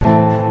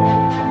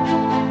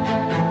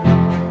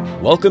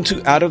Welcome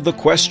to Out of the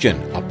Question,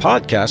 a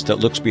podcast that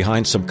looks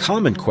behind some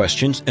common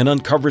questions and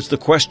uncovers the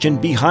question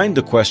behind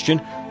the question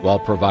while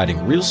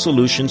providing real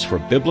solutions for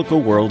biblical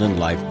world and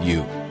life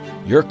view.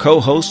 Your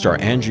co-hosts are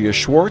Andrea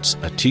Schwartz,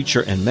 a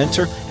teacher and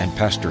mentor, and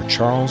Pastor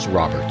Charles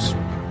Roberts.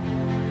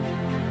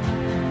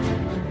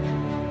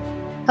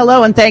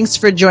 Hello, and thanks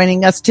for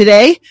joining us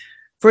today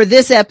for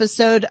this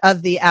episode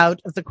of the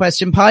Out of the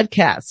Question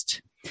podcast.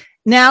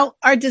 Now,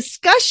 our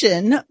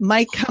discussion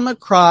might come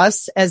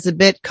across as a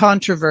bit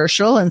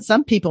controversial, and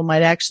some people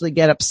might actually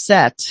get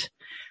upset.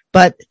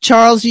 But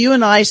Charles, you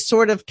and I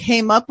sort of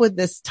came up with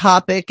this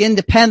topic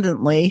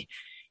independently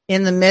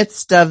in the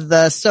midst of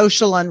the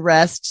social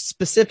unrest,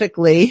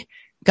 specifically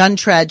gun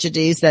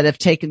tragedies that have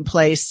taken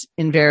place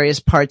in various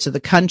parts of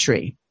the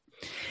country.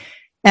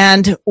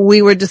 And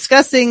we were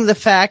discussing the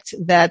fact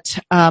that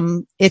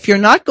if you're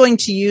not going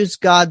to use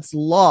God's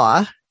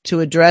law to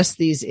address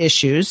these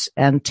issues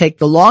and take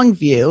the long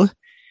view,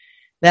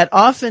 that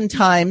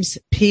oftentimes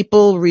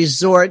people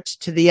resort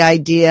to the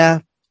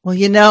idea, well,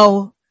 you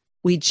know,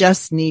 we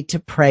just need to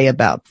pray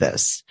about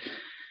this.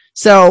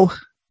 So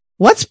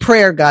what's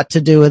prayer got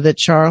to do with it,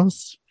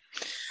 Charles?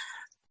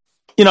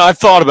 You know, I've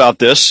thought about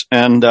this,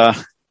 and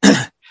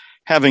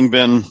having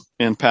been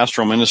in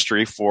pastoral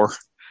ministry for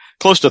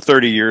close to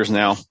 30 years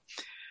now,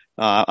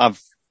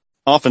 I've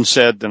often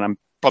said, and I'm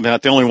probably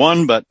not the only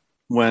one, but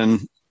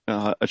when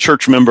a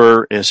church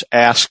member is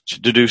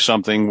asked to do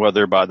something,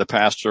 whether by the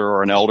pastor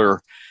or an elder,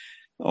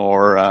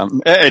 or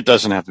it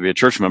doesn't have to be a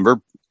church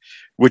member,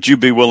 would you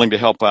be willing to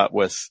help out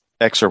with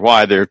X or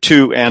Y? There are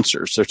two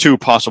answers. There are two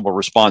possible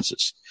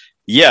responses.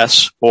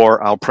 Yes,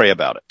 or I'll pray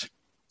about it,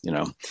 you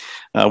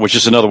know, which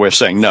is another way of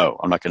saying, no,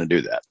 I'm not going to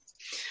do that.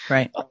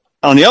 Right.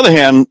 On the other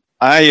hand,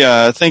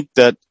 I think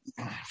that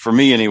for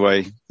me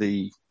anyway,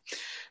 the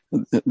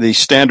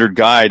standard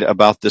guide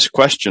about this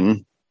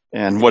question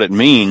and what it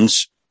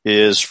means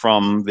is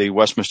from the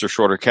Westminster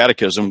Shorter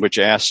Catechism, which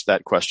asks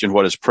that question,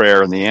 what is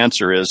prayer? And the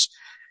answer is,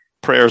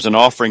 prayer is an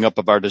offering up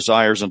of our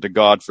desires unto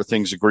God for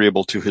things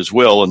agreeable to his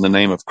will in the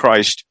name of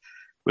Christ,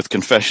 with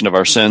confession of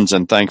our sins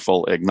and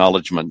thankful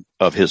acknowledgement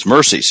of his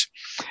mercies.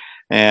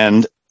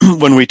 And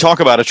when we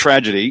talk about a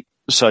tragedy,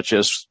 such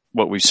as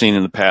what we've seen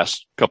in the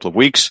past couple of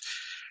weeks,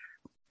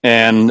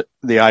 and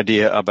the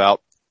idea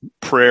about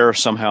prayer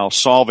somehow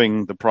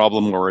solving the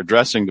problem or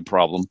addressing the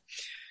problem,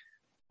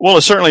 well,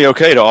 it's certainly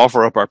okay to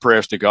offer up our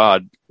prayers to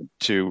God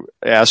to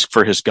ask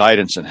for his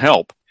guidance and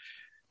help.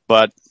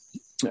 But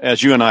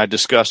as you and I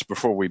discussed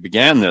before we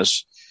began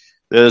this,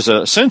 there's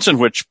a sense in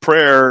which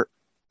prayer,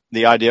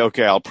 the idea,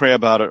 okay, I'll pray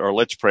about it or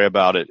let's pray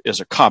about it, is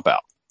a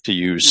cop-out, to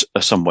use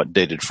a somewhat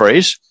dated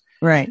phrase.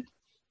 Right.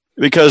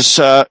 Because,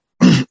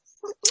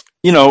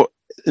 you know,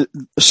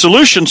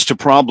 solutions to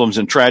problems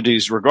and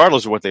tragedies,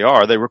 regardless of what they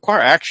are, they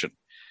require action.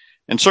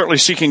 And certainly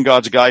seeking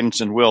God's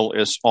guidance and will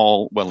is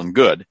all well and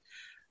good.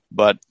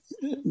 But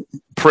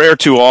prayer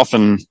too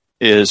often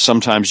is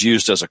sometimes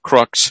used as a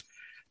crux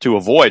to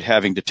avoid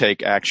having to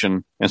take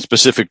action, and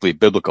specifically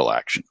biblical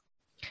action.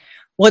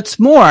 What's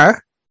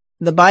more,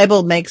 the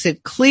Bible makes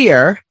it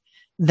clear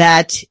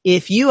that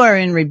if you are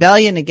in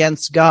rebellion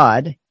against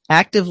God,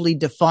 actively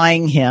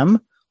defying him,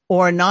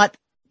 or not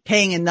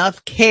paying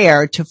enough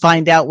care to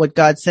find out what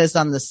God says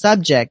on the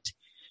subject,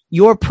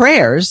 your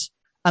prayers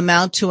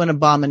amount to an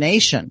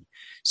abomination.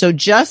 So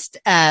just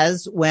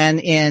as when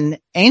in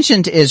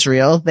ancient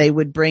Israel, they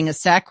would bring a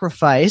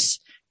sacrifice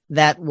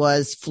that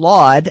was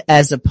flawed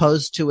as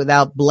opposed to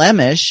without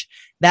blemish,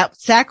 that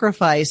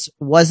sacrifice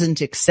wasn't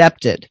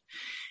accepted.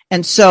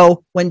 And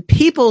so when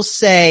people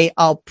say,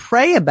 I'll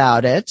pray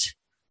about it,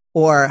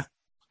 or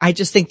I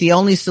just think the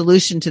only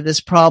solution to this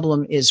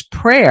problem is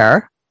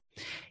prayer,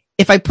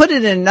 if I put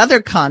it in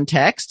another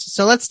context,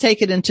 so let's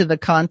take it into the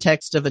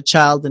context of a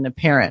child and a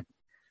parent.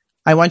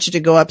 I want you to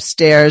go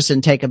upstairs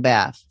and take a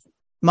bath.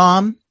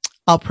 Mom,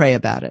 I'll pray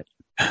about it.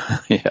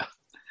 Yeah.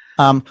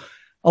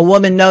 A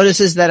woman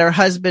notices that her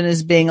husband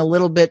is being a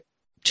little bit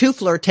too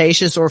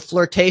flirtatious or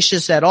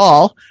flirtatious at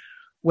all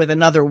with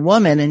another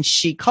woman, and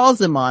she calls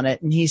him on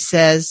it, and he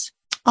says,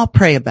 I'll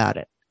pray about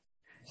it.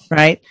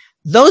 Right?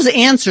 Those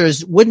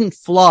answers wouldn't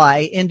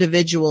fly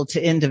individual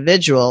to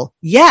individual,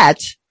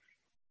 yet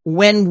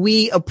when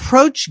we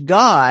approach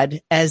God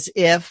as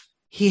if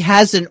he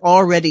hasn't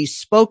already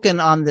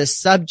spoken on this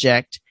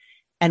subject,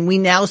 and we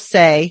now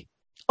say,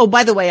 oh,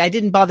 by the way, I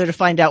didn't bother to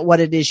find out what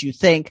it is you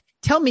think.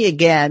 Tell me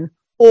again.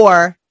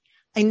 Or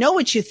I know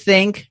what you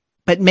think,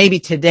 but maybe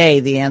today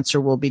the answer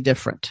will be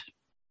different.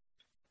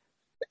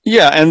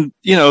 Yeah. And,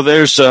 you know,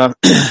 there's a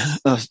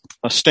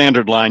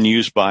standard line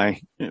used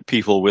by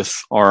people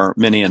with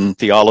Arminian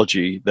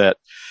theology that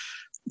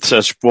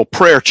says, well,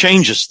 prayer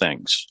changes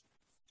things.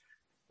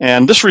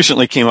 And this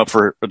recently came up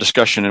for a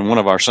discussion in one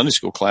of our Sunday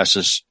school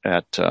classes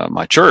at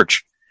my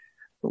church,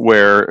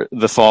 where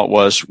the thought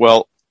was,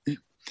 well,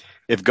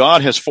 if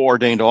God has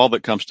foreordained all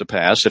that comes to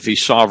pass, if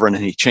he's sovereign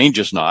and he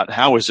changes not,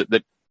 how is it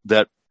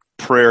that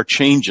prayer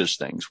changes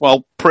things?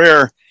 Well,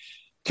 prayer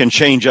can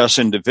change us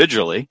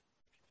individually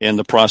in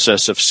the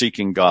process of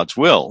seeking God's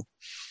will.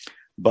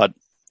 But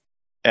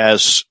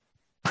as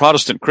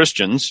Protestant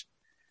Christians,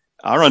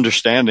 our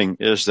understanding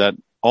is that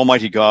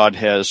Almighty God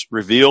has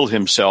revealed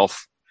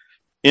himself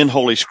in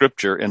Holy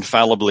Scripture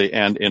infallibly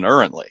and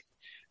inerrantly.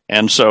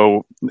 And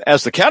so,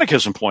 as the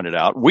Catechism pointed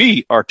out,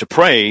 we are to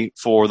pray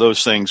for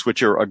those things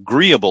which are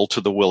agreeable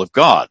to the will of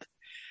God.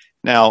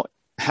 Now,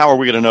 how are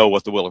we going to know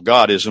what the will of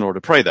God is in order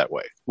to pray that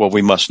way? Well,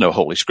 we must know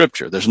Holy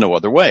Scripture. There's no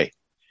other way.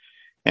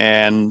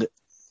 And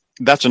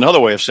that's another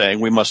way of saying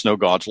we must know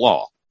God's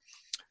law.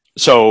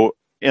 So,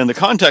 in the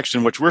context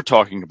in which we're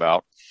talking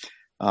about,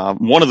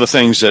 one of the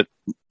things that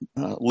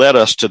led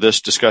us to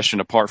this discussion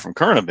apart from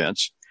current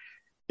events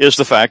is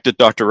the fact that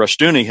Dr.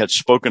 Rushdoony had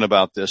spoken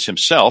about this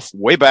himself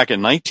way back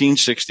in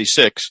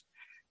 1966,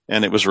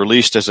 and it was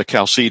released as a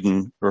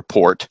Chalcedon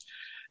report.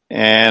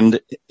 And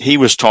he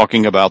was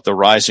talking about the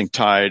rising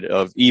tide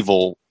of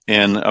evil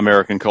in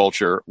American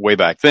culture way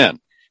back then.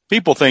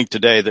 People think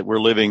today that we're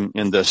living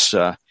in this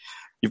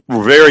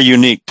very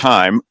unique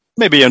time.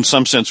 Maybe in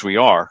some sense we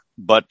are,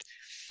 but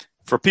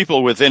for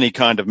people with any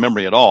kind of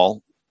memory at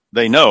all,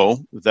 they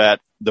know that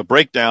the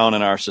breakdown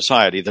in our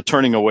society, the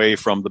turning away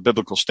from the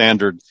biblical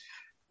standard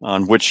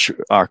on which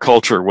our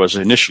culture was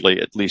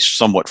initially at least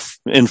somewhat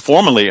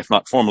informally, if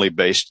not formally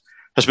based,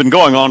 has been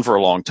going on for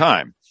a long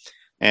time.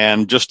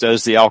 And just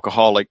as the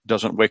alcoholic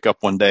doesn't wake up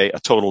one day a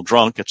total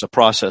drunk, it's a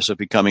process of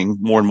becoming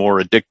more and more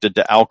addicted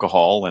to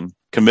alcohol and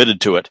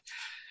committed to it.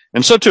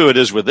 And so too it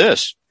is with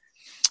this.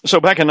 So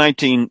back in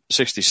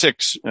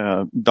 1966,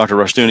 Dr.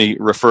 Rushdoony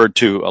referred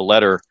to a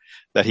letter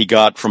that he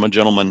got from a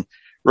gentleman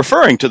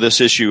referring to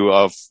this issue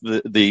of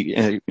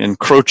the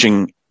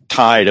encroaching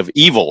tide of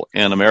evil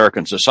in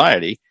American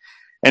society.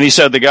 And he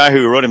said the guy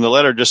who wrote him the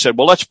letter just said,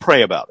 well, let's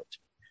pray about it.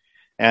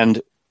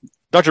 And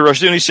Dr.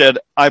 Rushdoony said,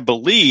 I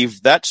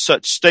believe that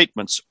such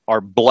statements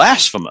are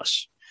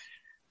blasphemous.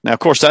 Now, of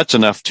course, that's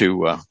enough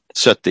to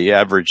set the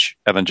average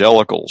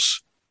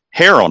evangelical's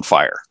hair on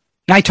fire.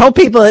 I told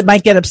people it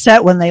might get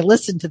upset when they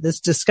listen to this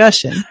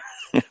discussion.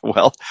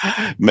 Well,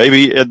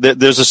 maybe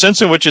there's a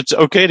sense in which it's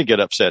okay to get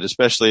upset,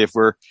 especially if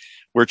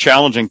we're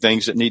challenging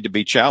things that need to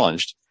be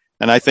challenged.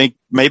 And I think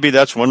maybe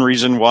that's one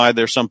reason why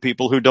there's some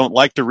people who don't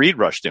like to read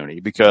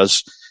Rushdoony,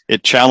 because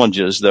it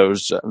challenges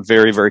those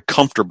very, very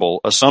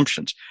comfortable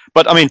assumptions.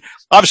 But I mean,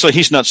 obviously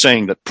he's not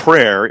saying that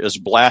prayer is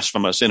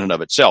blasphemous in and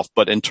of itself,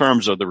 but in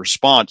terms of the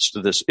response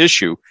to this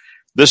issue,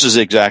 this is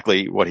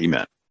exactly what he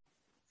meant.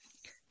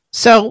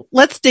 So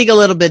let's dig a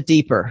little bit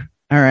deeper.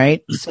 All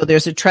right. So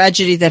there's a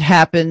tragedy that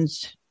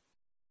happens,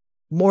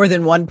 more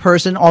than one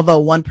person, although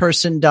one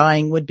person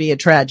dying would be a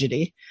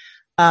tragedy.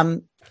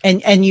 And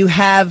you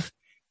have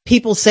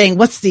people saying,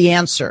 what's the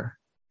answer?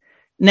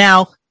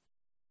 Now,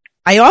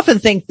 I often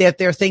think that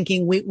they're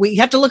thinking we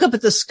have to look up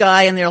at the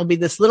sky and there'll be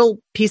this little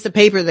piece of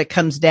paper that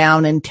comes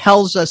down and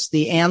tells us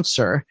the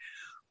answer,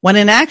 when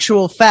in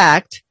actual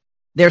fact,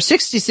 there are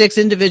 66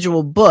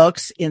 individual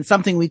books in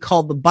something we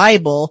call the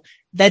Bible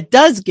that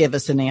does give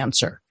us an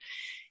answer.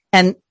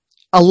 And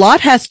a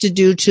lot has to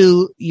do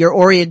to your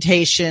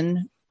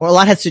orientation, or a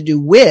lot has to do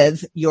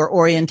with your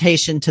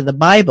orientation to the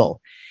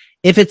Bible.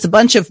 If it's a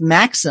bunch of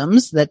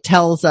maxims that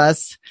tells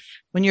us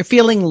when you're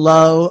feeling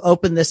low,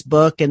 open this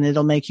book and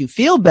it'll make you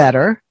feel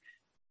better.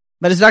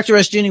 But as Dr.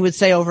 Rushdoony would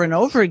say over and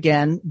over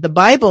again, the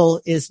Bible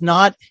is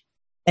not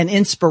an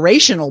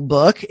inspirational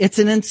book. It's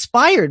an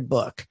inspired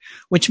book,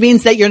 which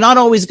means that you're not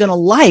always going to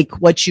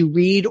like what you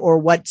read or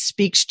what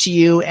speaks to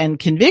you and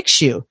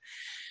convicts you.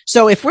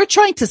 So if we're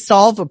trying to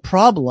solve a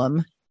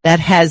problem that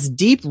has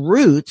deep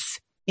roots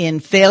in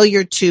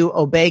failure to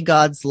obey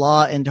God's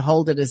law and to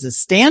hold it as a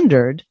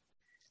standard,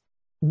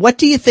 what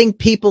do you think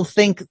people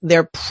think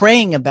they're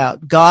praying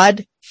about?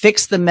 God,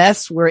 fix the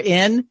mess we're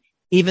in,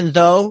 even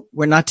though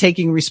we're not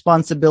taking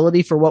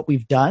responsibility for what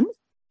we've done?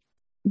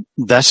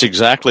 That's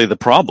exactly the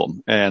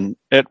problem. And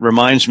it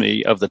reminds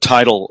me of the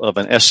title of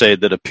an essay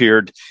that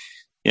appeared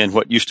in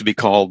what used to be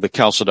called the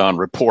Chalcedon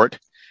Report.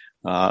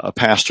 A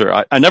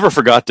pastor, I never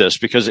forgot this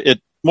because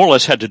it more or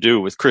less had to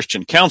do with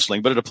Christian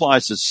counseling, but it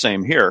applies to the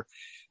same here.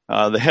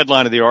 The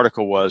headline of the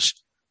article was,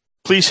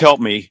 "Please help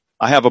me.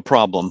 I have a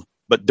problem,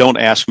 but don't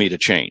ask me to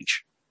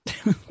change."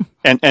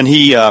 and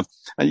he,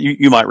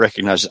 you might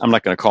recognize, I'm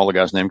not going to call the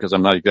guy's name because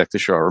I'm not exactly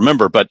sure I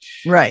remember, but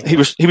right. He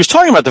was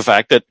talking about the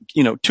fact that,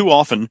 too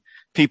often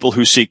people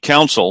who seek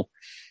counsel,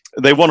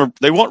 they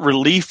want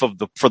relief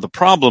for the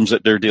problems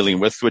that they're dealing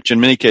with, which in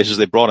many cases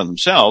they brought on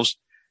themselves.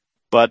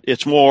 But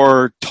it's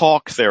more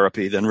talk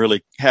therapy than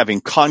really having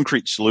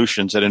concrete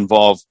solutions that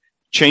involve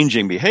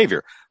changing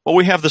behavior. Well,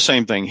 we have the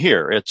same thing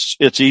here.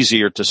 It's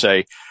easier to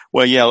say,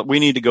 well, yeah, we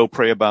need to go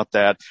pray about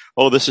that.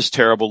 Oh, this is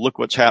terrible. Look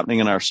what's happening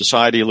in our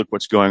society. Look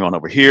what's going on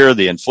over here,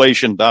 the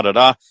inflation,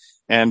 da-da-da.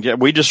 And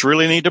we just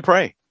really need to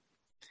pray.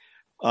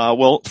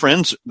 Well,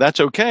 friends, that's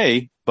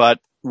okay. But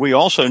we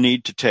also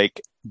need to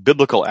take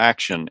biblical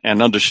action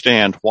and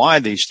understand why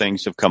these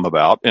things have come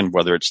about, and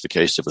whether it's the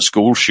case of a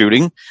school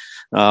shooting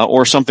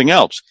or something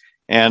else.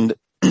 And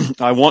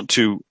I want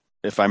to,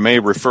 if I may,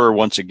 refer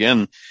once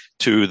again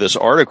to this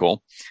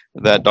article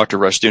that Dr.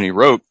 Rushdoony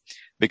wrote,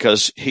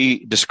 because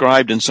he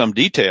described in some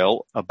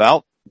detail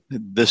about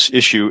this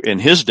issue in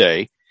his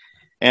day.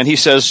 And he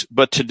says,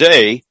 but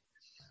today,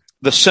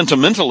 the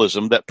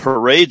sentimentalism that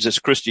parades as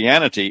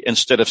Christianity,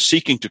 instead of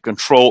seeking to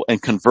control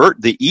and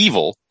convert the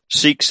evil,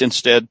 seeks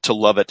instead to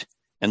love it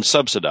and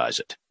subsidize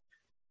it.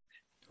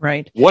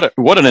 Right.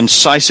 What an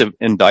incisive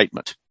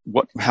indictment.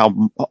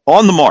 How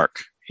on the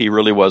mark he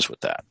really was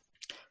with that.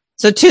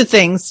 So two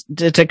things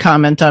to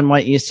comment on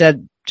what you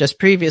said just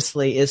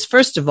previously is,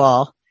 first of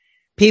all,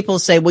 people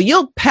say, well,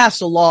 you'll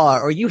pass a law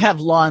or you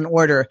have law and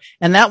order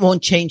and that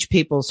won't change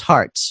people's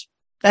hearts.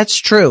 That's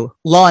true.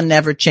 Law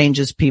never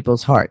changes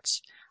people's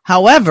hearts.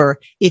 However,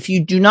 if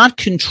you do not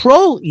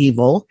control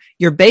evil,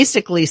 you're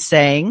basically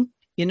saying,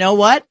 you know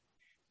what?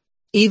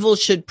 Evil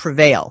should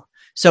prevail.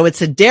 So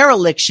it's a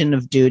dereliction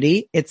of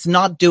duty. It's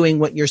not doing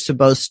what you're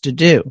supposed to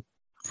do.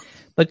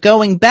 But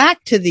going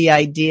back to the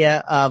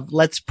idea of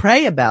let's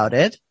pray about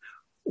it,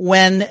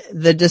 when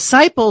the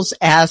disciples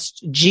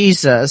asked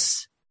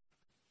Jesus,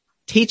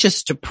 teach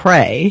us to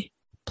pray,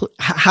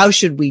 how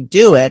should we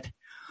do it?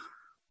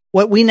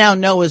 What we now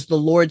know as the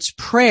Lord's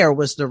Prayer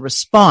was the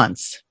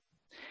response.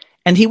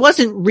 And he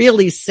wasn't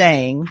really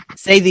saying,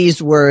 say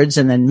these words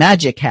and then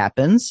magic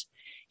happens.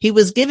 He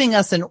was giving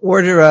us an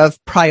order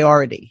of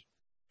priority,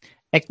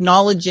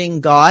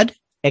 acknowledging God,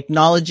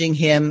 acknowledging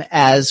him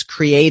as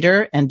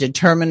creator and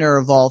determiner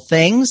of all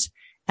things,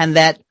 and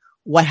that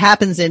what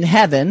happens in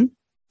heaven,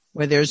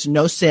 where there's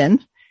no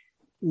sin,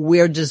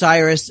 we're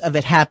desirous of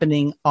it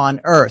happening on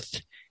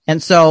earth.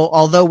 And so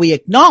although we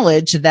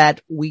acknowledge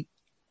that we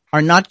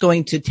are not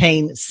going to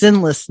attain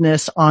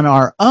sinlessness on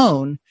our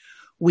own,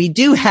 we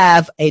do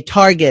have a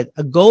target,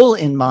 a goal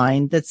in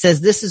mind that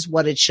says this is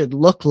what it should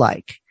look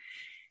like.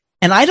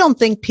 And I don't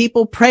think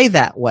people pray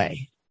that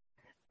way.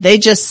 They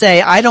just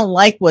say, I don't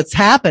like what's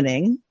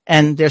happening,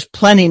 and there's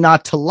plenty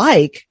not to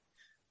like,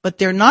 but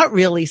they're not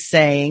really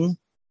saying,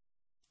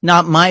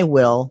 not my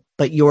will,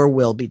 but your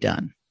will be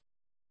done.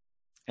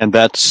 And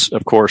that's,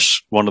 of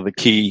course, one of the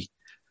key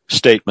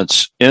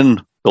statements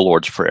in the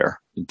Lord's Prayer.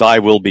 Thy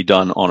will be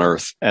done on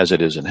earth as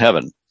it is in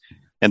heaven.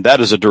 And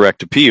that is a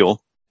direct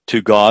appeal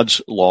to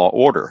God's law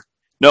order.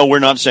 No, we're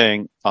not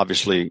saying,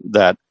 obviously,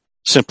 that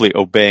simply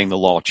obeying the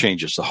law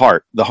changes the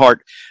heart.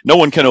 No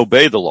one can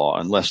obey the law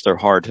unless their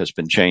heart has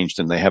been changed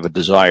and they have a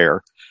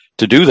desire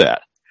to do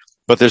that.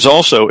 But there's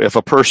also, if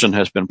a person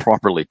has been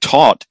properly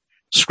taught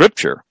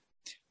Scripture,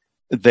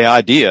 the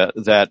idea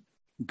that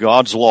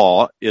God's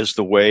law is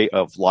the way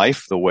of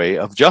life, the way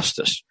of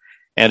justice.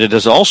 And it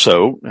is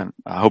also, and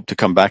I hope to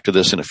come back to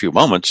this in a few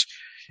moments,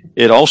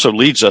 it also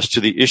leads us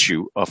to the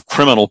issue of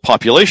criminal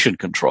population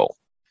control.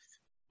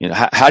 You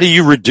know, how do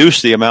you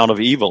reduce the amount of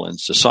evil in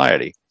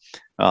society?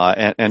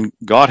 And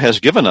God has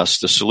given us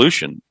the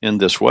solution in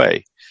this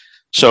way.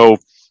 So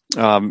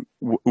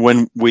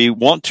when we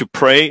want to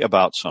pray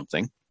about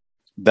something,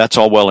 that's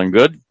all well and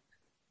good.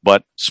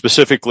 But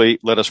specifically,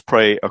 let us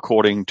pray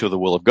according to the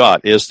will of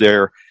God. Is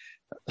there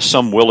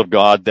some will of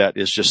God that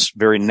is just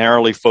very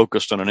narrowly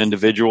focused on an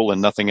individual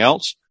and nothing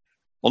else?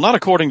 Well, not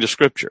according to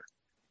Scripture.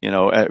 You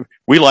know,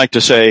 we like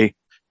to say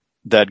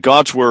that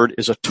God's word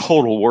is a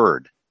total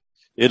word.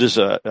 It is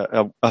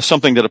a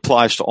something that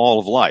applies to all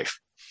of life.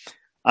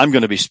 I'm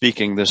going to be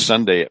speaking this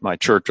Sunday at my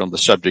church on the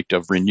subject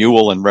of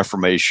renewal and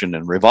reformation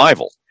and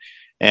revival.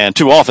 And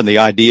too often the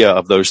idea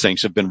of those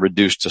things have been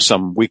reduced to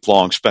some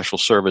week-long special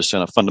service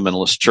in a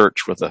fundamentalist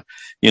church with a,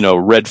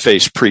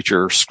 red-faced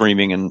preacher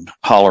screaming and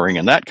hollering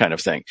and that kind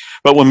of thing.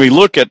 But when we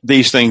look at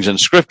these things in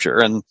Scripture,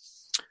 and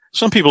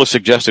some people have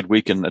suggested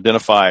we can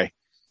identify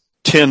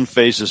 10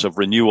 phases of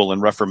renewal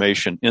and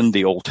reformation in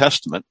the Old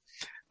Testament,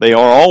 they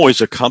are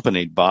always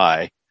accompanied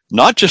by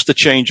not just the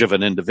change of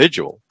an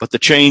individual, but the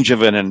change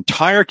of an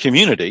entire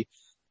community.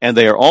 And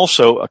they are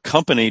also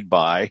accompanied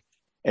by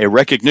a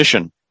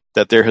recognition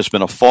that there has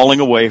been a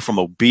falling away from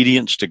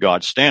obedience to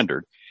God's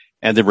standard.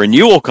 And the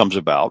renewal comes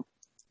about,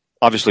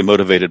 obviously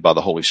motivated by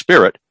the Holy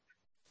Spirit,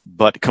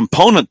 but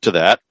component to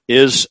that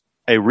is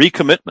a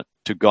recommitment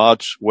to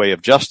God's way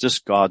of justice,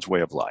 God's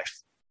way of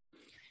life.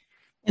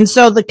 And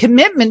so the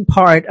commitment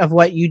part of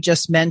what you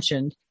just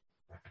mentioned,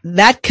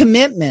 that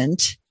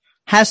commitment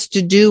has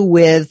to do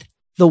with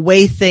the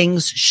way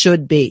things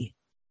should be.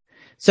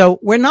 So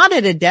we're not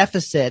at a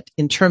deficit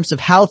in terms of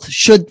how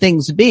should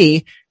things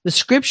be. The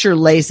Scripture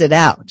lays it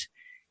out.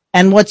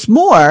 And what's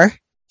more,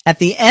 at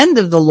the end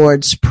of the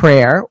Lord's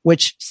Prayer,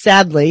 which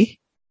sadly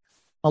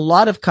a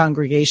lot of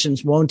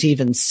congregations won't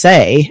even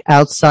say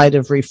outside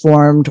of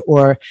Reformed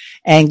or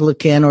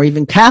Anglican or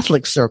even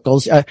Catholic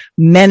circles,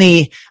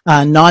 many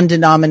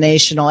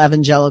non-denominational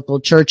evangelical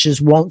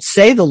churches won't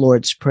say the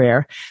Lord's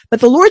Prayer. But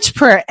the Lord's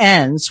Prayer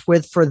ends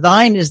with, "For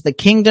thine is the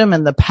kingdom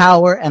and the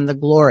power and the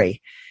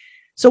glory."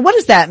 So what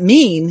does that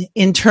mean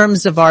in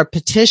terms of our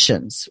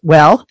petitions?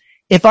 Well,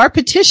 if our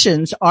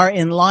petitions are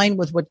in line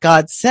with what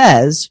God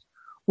says,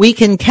 we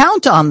can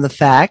count on the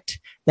fact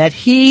that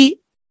He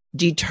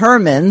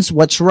determines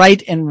what's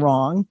right and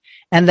wrong,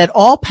 and that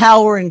all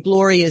power and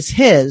glory is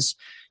His.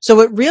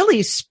 So it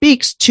really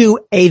speaks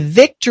to a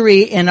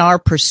victory in our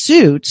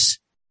pursuits,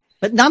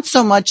 but not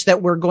so much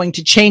that we're going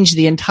to change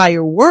the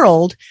entire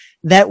world,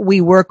 that we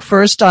work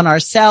first on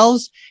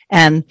ourselves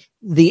and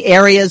the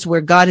areas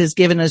where God has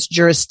given us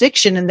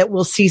jurisdiction and that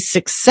we'll see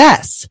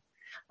success.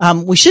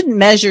 We shouldn't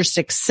measure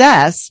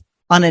success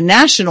on a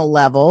national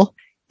level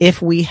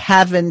if we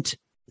haven't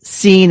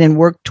seen and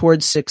worked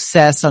towards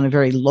success on a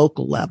very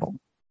local level.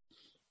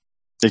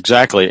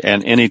 Exactly.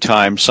 And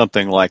anytime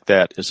something like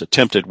that is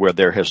attempted where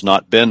there has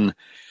not been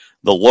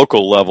the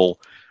local level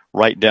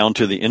right down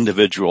to the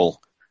individual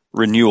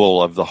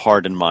renewal of the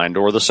heart and mind,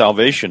 or the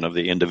salvation of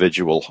the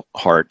individual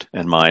heart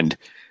and mind,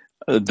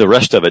 the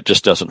rest of it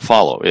just doesn't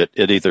follow. It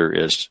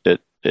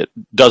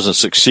doesn't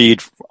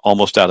succeed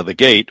almost out of the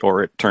gate,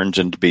 or it turns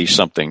into be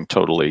something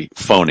totally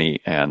phony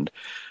and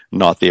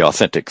not the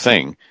authentic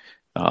thing.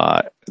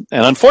 And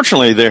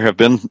unfortunately, there have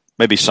been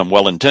maybe some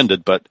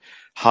well-intended but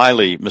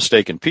highly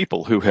mistaken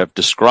people who have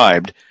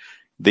described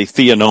the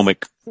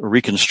theonomic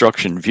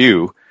reconstruction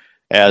view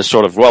as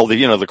sort of, well,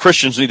 the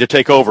Christians need to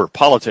take over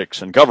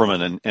politics and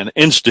government and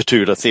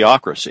institute a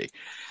theocracy.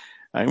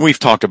 And we've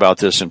talked about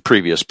this in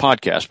previous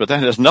podcasts, but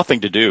that has nothing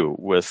to do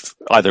with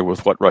either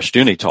with what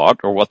Rushdoony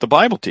taught or what the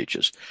Bible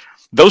teaches.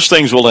 Those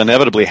things will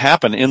inevitably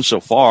happen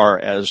insofar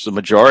as the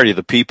majority of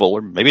the people,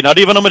 or maybe not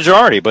even a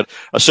majority, but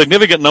a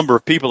significant number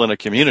of people in a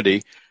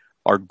community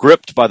are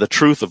gripped by the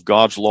truth of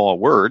God's law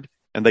word,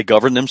 and they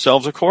govern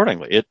themselves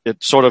accordingly.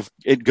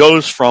 It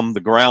goes from the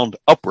ground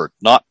upward,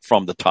 not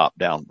from the top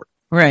downward.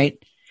 Right.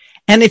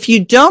 And if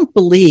you don't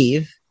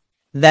believe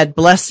that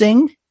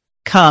blessing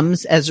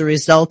comes as a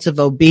result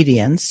of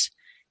obedience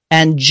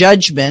and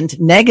judgment,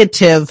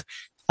 negative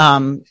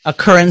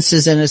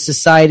occurrences in a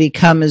society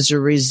come as a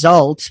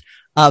result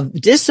of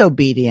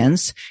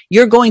disobedience,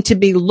 you're going to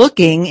be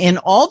looking in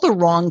all the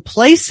wrong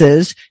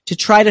places to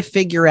try to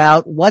figure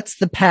out what's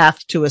the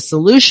path to a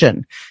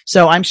solution.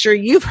 So I'm sure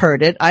you've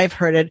heard it. I've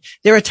heard it.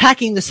 They're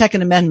attacking the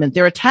Second Amendment.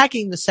 They're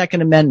attacking the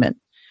Second Amendment.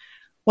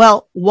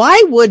 Well,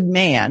 why would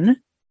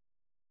man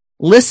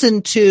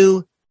listen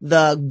to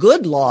the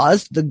good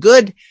laws, the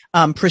good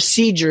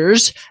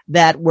procedures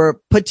that were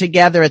put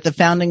together at the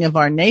founding of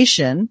our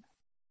nation,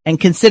 and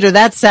consider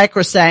that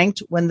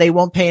sacrosanct when they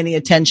won't pay any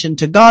attention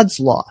to God's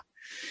law?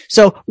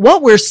 So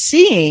what we're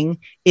seeing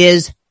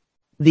is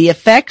the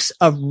effects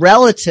of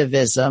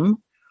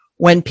relativism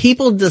when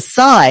people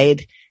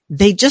decide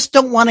they just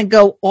don't want to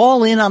go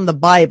all in on the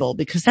Bible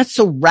because that's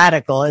so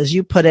radical, as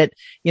you put it,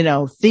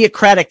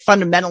 theocratic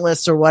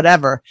fundamentalists or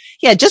whatever.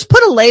 Yeah, just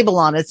put a label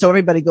on it so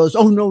everybody goes,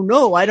 oh,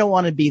 no, I don't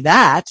want to be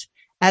that,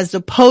 as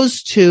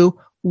opposed to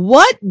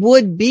what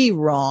would be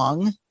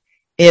wrong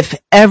if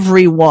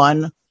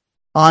everyone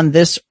on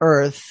this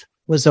earth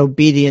was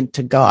obedient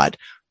to God.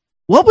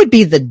 What would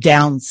be the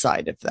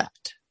downside of that?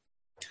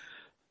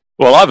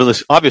 Well,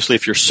 obviously,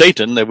 if you're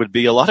Satan, there would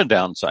be a lot of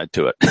downside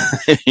to it.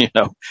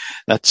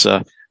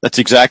 That's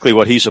exactly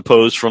what he's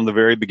opposed from the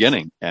very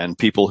beginning. And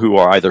people who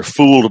are either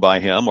fooled by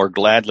him or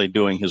gladly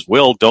doing his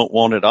will don't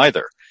want it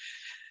either.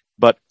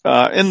 But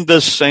in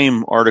this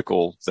same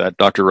article that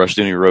Dr.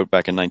 Rushdoony wrote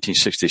back in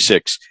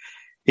 1966,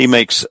 he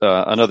makes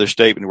another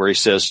statement where he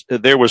says,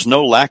 there was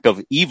no lack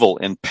of evil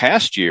in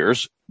past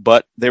years,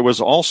 but there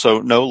was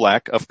also no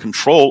lack of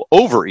control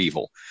over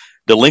evil.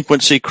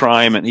 Delinquency,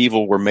 crime, and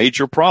evil were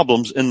major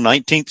problems in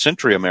 19th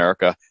century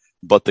America,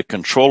 but the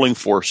controlling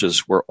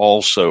forces were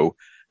also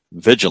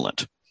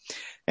vigilant.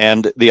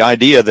 And the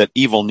idea that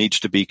evil needs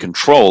to be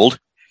controlled,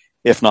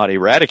 if not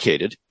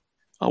eradicated,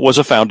 was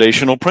a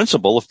foundational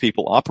principle of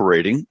people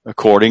operating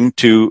according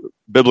to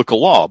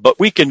biblical law. But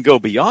we can go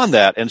beyond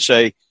that and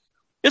say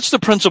it's the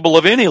principle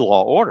of any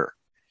law order.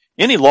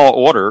 Any law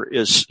order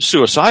is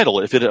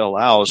suicidal if it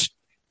allows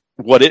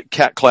what it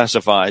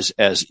classifies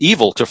as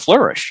evil to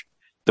flourish.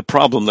 The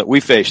problem that we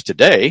face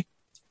today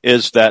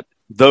is that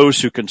those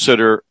who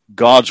consider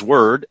God's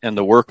word and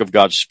the work of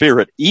God's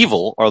Spirit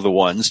evil are the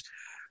ones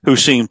who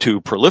seem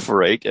to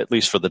proliferate, at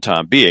least for the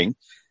time being,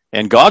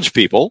 and God's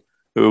people,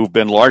 who've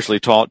been largely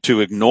taught to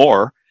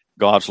ignore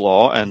God's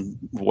law and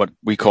what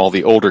we call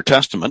the Older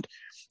Testament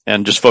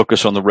and just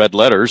focus on the red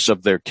letters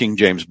of their King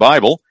James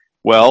Bible,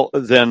 well,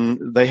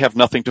 then they have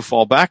nothing to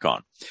fall back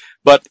on.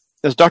 But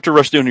as Dr.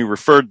 Rushdoony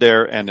referred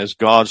there, and as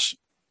God's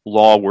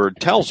law word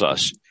tells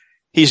us,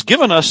 he's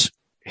given us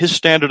his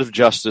standard of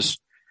justice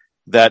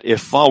that,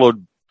 if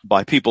followed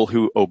by people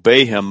who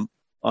obey him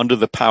under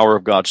the power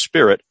of God's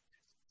Spirit,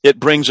 it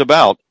brings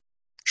about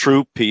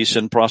true peace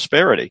and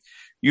prosperity.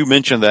 You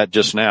mentioned that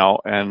just now,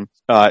 and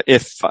I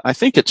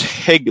think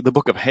it's the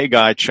book of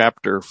Haggai,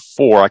 chapter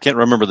 4. I can't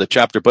remember the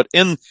chapter, but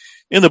in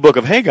the book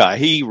of Haggai,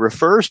 he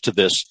refers to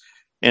this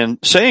and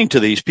saying to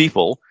these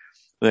people,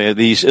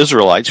 these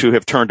Israelites who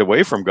have turned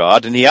away from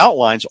God, and he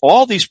outlines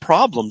all these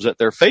problems that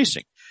they're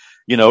facing.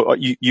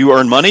 You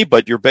earn money,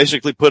 but you're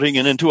basically putting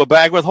it into a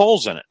bag with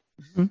holes in it.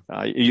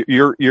 Mm-hmm.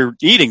 You're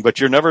eating, but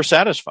you're never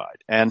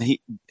satisfied. And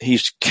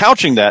he's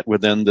couching that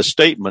within the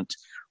statement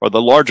or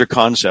the larger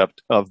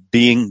concept of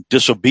being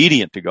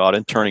disobedient to God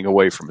and turning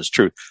away from his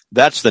truth.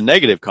 That's the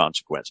negative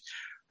consequence.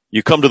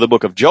 You come to the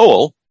book of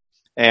Joel,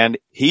 and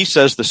he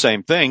says the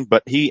same thing,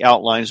 but he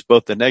outlines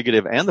both the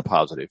negative and the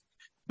positive,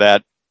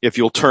 that if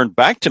you'll turn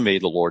back to me,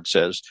 the Lord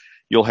says,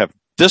 you'll have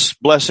this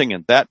blessing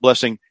and that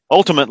blessing,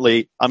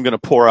 ultimately, I'm going to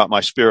pour out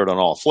my Spirit on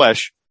all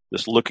flesh,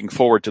 just looking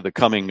forward to the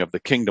coming of the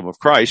kingdom of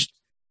Christ.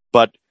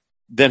 But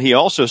then he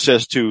also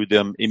says to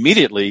them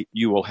immediately,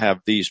 you will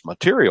have these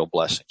material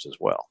blessings as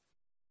well.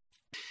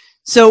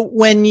 So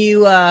when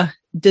you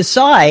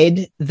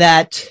decide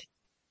that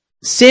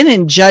sin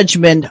and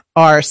judgment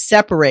are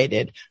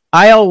separated,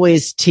 I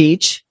always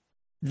teach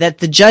that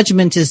the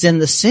judgment is in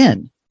the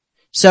sin.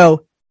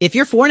 So if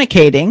you're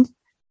fornicating,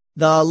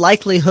 the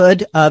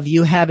likelihood of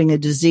you having a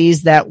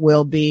disease that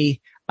will be,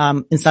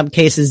 in some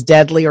cases,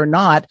 deadly or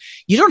not,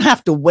 you don't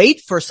have to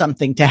wait for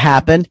something to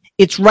happen.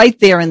 It's right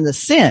there in the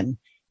sin.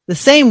 The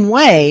same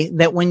way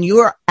that when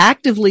you're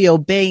actively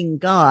obeying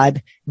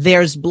God,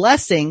 there's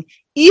blessing,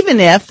 even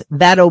if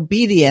that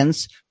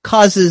obedience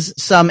causes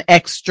some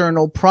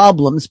external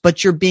problems,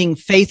 but you're being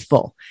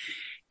faithful.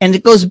 And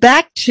it goes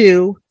back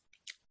to,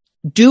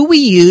 do we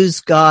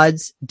use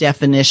God's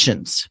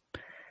definitions?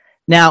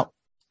 Now,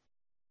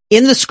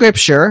 in the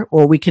scripture,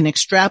 or we can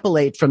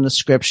extrapolate from the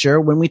scripture,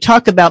 when we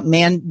talk about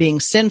man being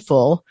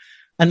sinful,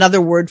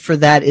 another word for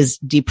that is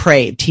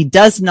depraved. He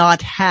does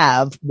not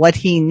have what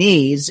he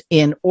needs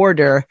in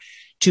order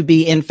to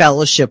be in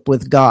fellowship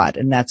with God.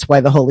 And that's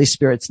why the Holy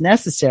Spirit's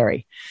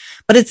necessary.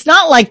 But it's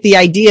not like the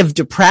idea of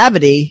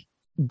depravity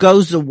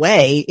goes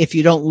away if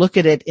you don't look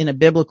at it in a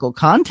biblical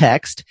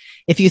context.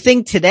 If you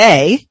think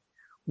today,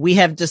 we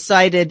have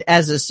decided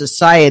as a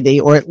society,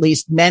 or at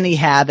least many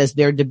have as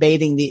they're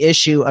debating the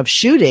issue of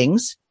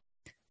shootings,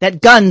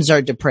 that guns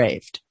are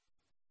depraved.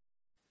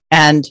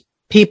 And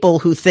people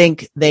who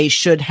think they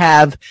should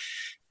have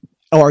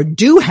or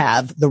do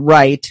have the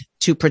right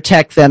to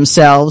protect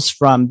themselves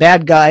from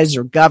bad guys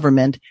or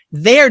government,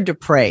 they're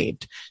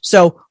depraved.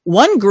 So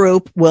one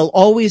group will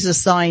always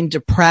assign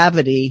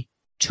depravity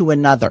to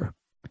another.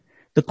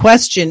 The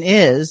question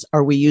is,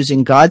 are we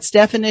using God's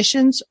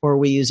definitions or are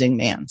we using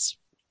man's?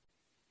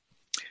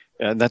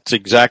 And that's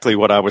exactly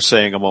what I was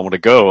saying a moment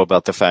ago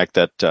about the fact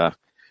that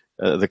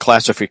the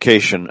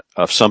classification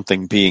of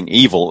something being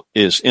evil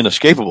is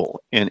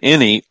inescapable in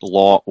any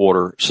law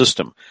order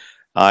system.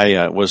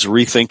 I was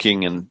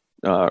rethinking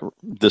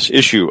this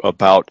issue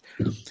about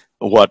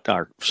what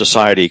our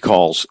society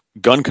calls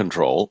gun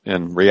control.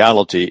 In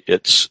reality,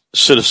 it's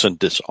citizen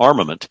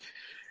disarmament.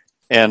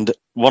 And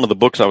one of the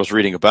books I was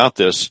reading about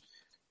this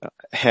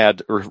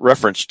had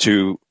reference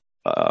to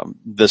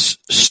this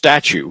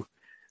statue.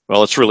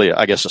 Well, it's really,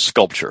 I guess, a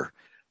sculpture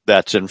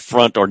that's in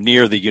front or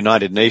near the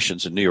United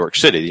Nations in New York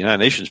City, the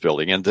United Nations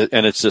building. And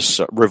it's this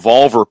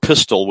revolver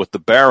pistol with the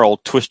barrel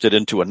twisted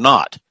into a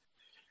knot,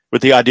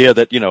 with the idea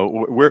that,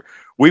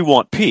 we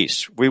want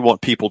peace. We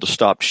want people to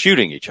stop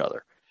shooting each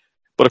other.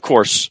 But of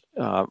course,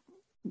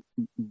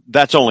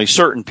 that's only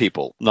certain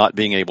people not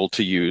being able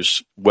to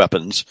use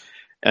weapons.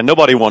 And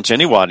nobody wants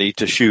anybody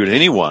to shoot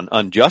anyone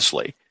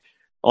unjustly.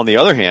 On the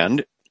other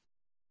hand,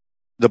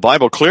 the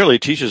Bible clearly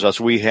teaches us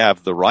we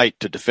have the right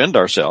to defend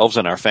ourselves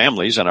and our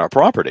families and our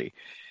property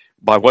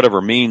by whatever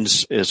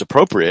means is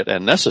appropriate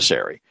and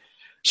necessary.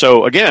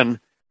 So again,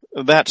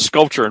 that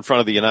sculpture in front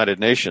of the United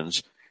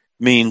Nations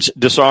means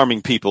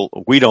disarming people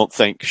we don't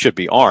think should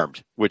be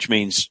armed, which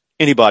means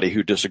anybody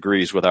who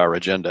disagrees with our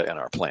agenda and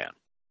our plan.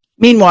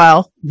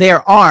 Meanwhile,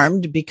 they're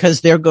armed because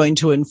they're going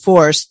to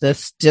enforce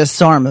this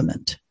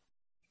disarmament.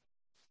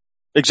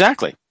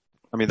 Exactly.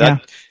 I mean,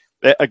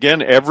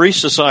 again, every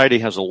society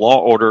has a law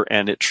order,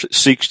 and it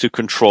seeks to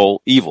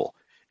control evil.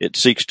 It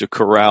seeks to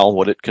corral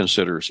what it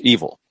considers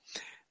evil.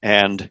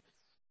 And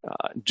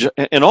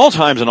in all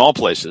times and all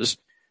places,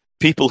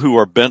 people who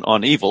are bent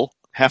on evil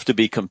have to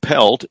be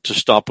compelled to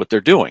stop what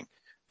they're doing.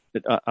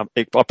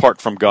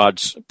 Apart from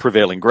God's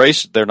prevailing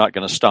grace, they're not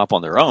going to stop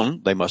on their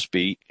own. They must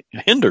be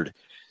hindered.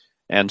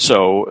 And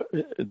so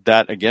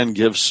that, again,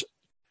 gives,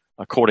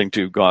 according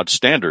to God's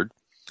standard,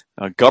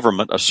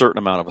 government a certain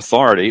amount of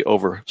authority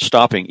over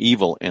stopping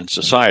evil in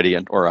society,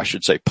 or I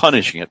should say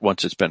punishing it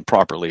once it's been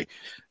properly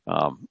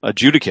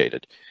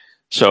adjudicated.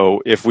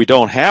 So if we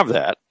don't have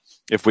that,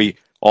 if we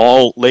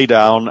all lay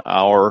down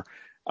our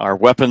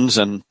weapons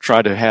and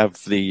try to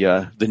have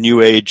the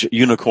new age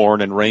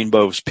unicorn and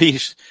rainbows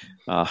peace,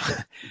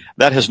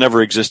 that has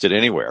never existed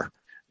anywhere.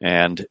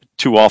 And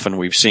too often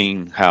we've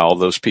seen how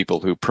those people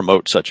who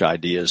promote such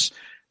ideas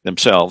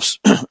themselves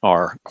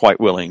are quite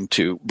willing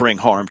to bring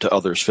harm to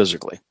others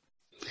physically.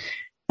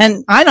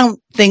 And I don't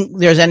think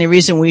there's any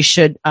reason we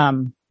should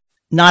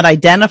not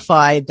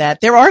identify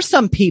that there are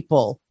some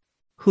people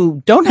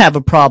who don't have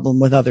a problem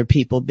with other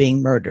people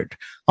being murdered.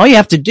 All you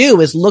have to do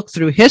is look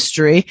through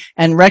history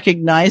and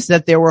recognize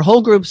that there were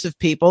whole groups of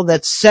people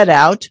that set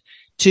out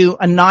to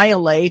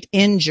annihilate,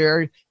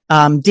 injure,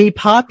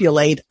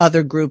 depopulate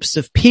other groups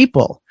of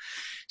people.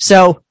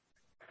 So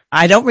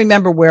I don't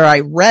remember where I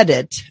read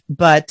it,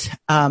 but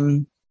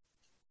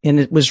and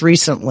it was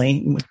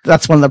recently.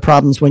 That's one of the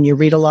problems when you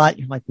read a lot.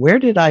 You're like, where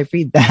did I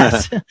read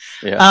that?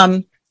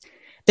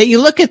 That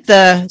you look at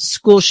the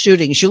school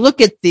shootings, you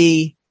look at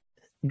the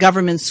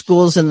government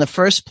schools in the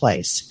first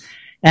place,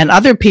 and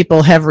other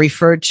people have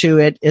referred to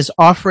it as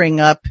offering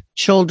up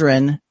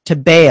children to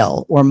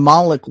Baal or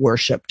Moloch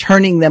worship,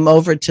 turning them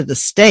over to the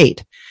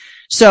state.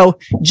 So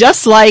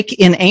just like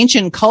in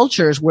ancient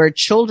cultures where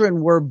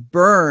children were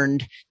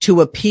burned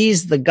to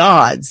appease the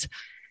gods,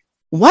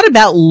 what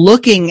about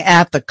looking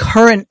at the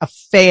current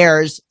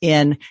affairs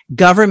in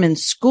government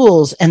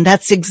schools? And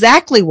that's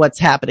exactly what's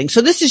happening.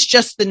 So this is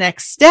just the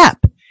next step.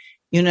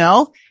 You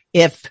know,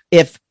 if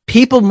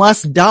people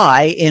must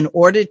die in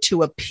order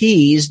to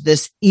appease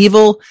this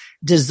evil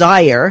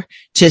desire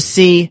to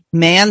see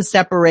man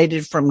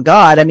separated from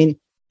God. I mean,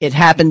 it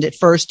happened at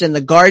first in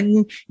the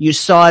garden. You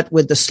saw it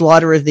with the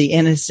slaughter of the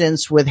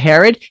innocents with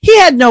Herod. He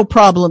had no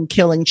problem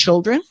killing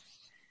children.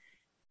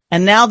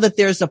 And now that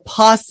there's a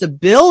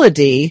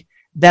possibility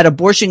that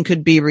abortion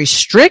could be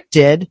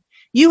restricted,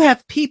 you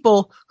have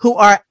people who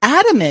are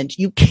adamant,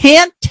 you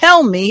can't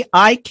tell me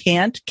I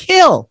can't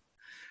kill,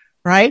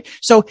 right?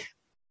 So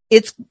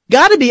it's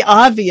got to be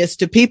obvious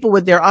to people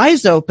with their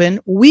eyes open,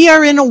 we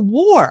are in a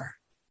war.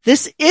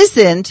 This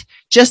isn't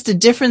just a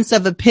difference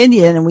of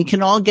opinion and we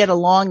can all get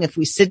along if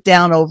we sit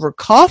down over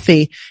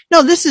coffee.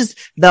 No, this is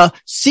the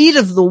seed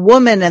of the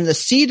woman and the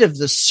seed of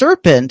the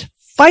serpent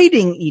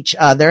fighting each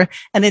other.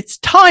 And it's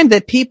time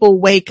that people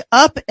wake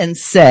up and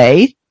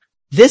say,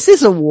 this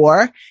is a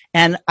war,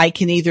 and I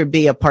can either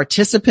be a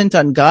participant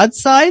on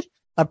God's side,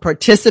 a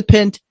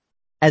participant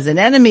as an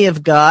enemy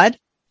of God,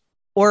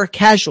 or a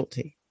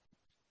casualty.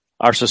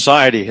 Our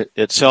society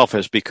itself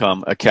has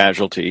become a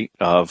casualty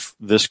of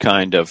this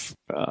kind of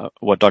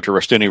what Dr.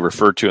 Rushdoony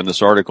referred to in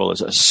this article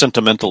as a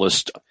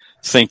sentimentalist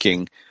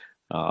thinking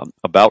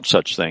about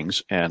such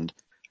things. And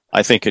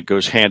I think it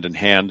goes hand in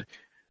hand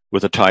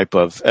with a type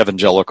of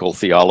evangelical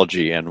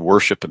theology and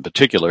worship in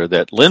particular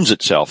that lends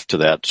itself to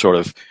that sort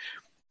of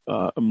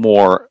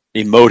more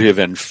emotive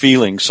and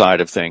feeling side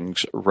of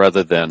things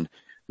rather than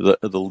the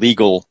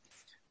legal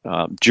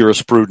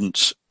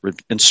jurisprudence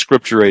and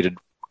scripturated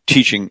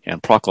teaching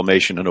and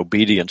proclamation and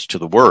obedience to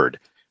the word.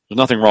 There's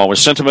nothing wrong with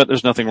sentiment.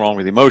 There's nothing wrong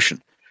with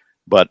emotion.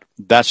 But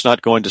that's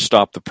not going to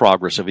stop the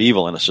progress of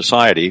evil in a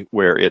society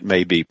where it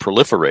may be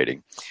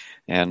proliferating.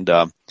 And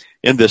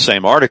in this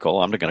same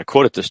article, I'm not going to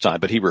quote it this time,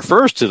 but he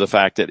refers to the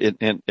fact that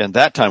in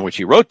that time which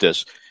he wrote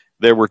this,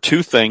 there were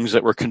two things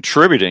that were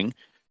contributing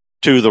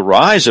to the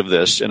rise of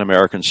this in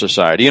American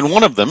society. And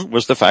one of them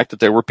was the fact that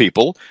there were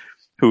people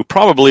who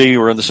probably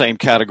were in the same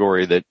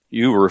category that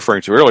you were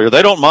referring to earlier.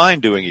 They don't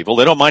mind doing evil.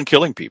 They don't mind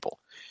killing people.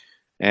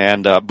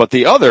 And but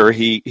the other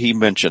he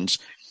mentions,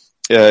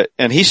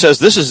 and he says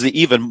this is the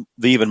even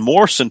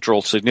more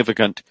central,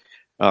 significant,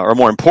 or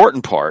more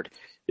important part,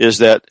 is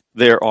that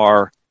there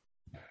are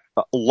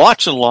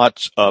lots and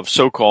lots of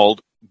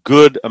so-called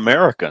good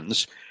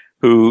Americans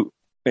who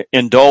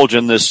indulge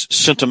in this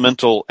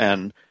sentimental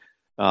and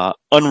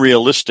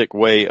unrealistic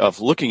way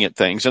of looking at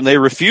things, and they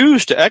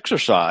refuse to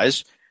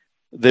exercise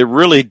the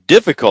really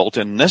difficult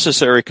and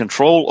necessary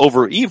control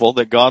over evil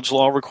that God's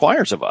law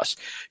requires of us.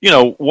 You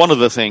know, one of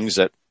the things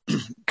that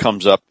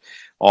comes up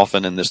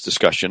often in this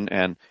discussion,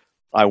 and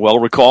I well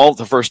recall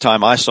the first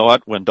time I saw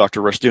it when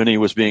Dr. Rushdoony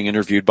was being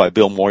interviewed by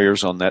Bill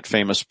Moyers on that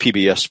famous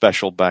PBS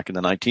special back in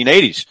the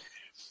 1980s.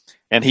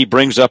 And he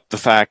brings up the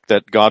fact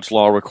that God's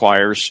law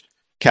requires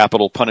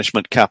capital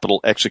punishment, capital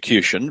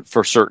execution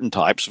for certain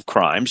types of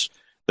crimes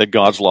that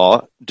God's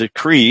law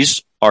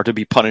decrees are to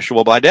be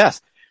punishable by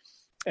death.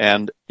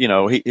 And, you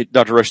know,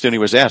 Dr. Rushdoony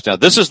was asked, now,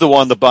 this is the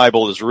one the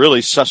Bible is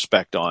really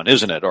suspect on,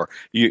 isn't it? Or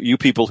you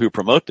people who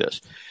promote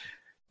this.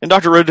 And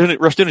Dr.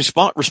 Rushdoony's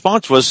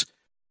response was,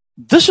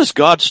 this is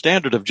God's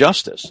standard of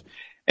justice.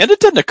 And it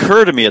didn't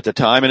occur to me at the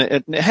time, and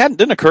it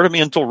didn't occur to me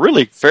until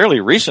really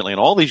fairly recently in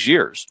all these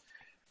years,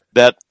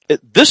 that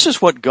this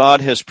is what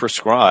God has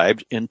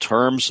prescribed in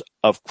terms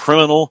of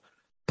criminal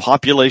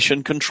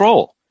population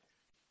control.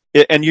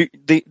 And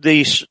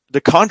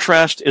the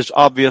contrast is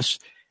obvious.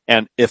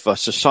 And if a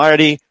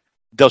society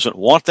doesn't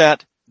want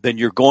that, then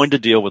you're going to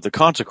deal with the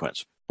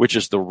consequence, which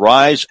is the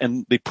rise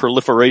and the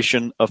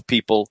proliferation of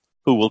people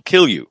who will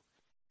kill you.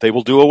 They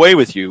will do away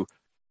with you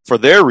for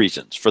their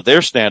reasons, for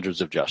their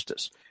standards of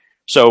justice.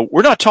 So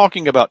we're not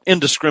talking about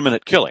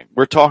indiscriminate killing.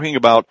 We're talking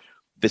about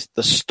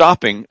the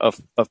stopping of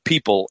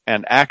people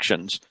and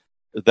actions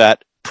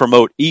that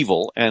promote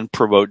evil and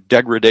promote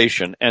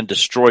degradation and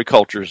destroy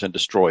cultures and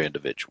destroy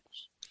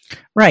individuals.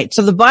 Right.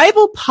 So the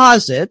Bible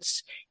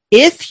posits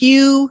if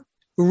you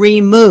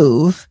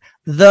remove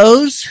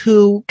those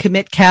who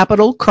commit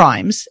capital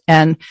crimes,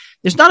 and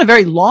there's not a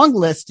very long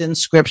list in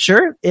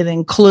Scripture. It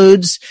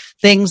includes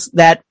things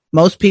that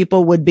most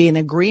people would be in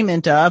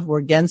agreement of. We're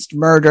against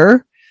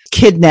murder,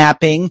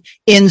 kidnapping,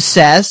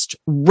 incest,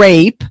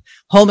 rape,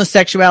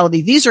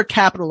 homosexuality. These are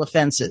capital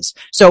offenses.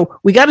 So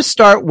we got to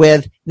start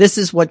with, this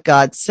is what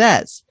God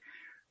says.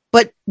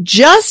 But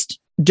just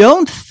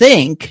don't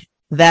think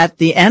that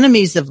the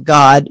enemies of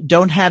God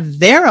don't have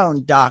their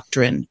own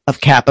doctrine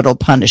of capital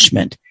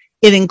punishment.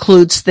 It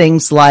includes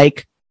things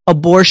like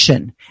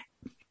abortion.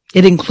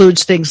 It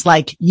includes things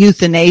like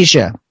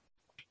euthanasia.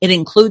 It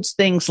includes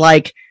things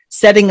like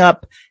setting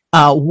up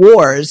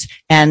wars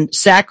and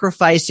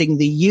sacrificing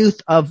the youth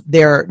of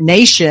their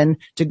nation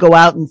to go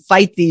out and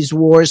fight these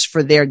wars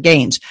for their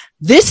gains.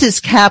 This is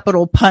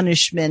capital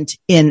punishment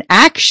in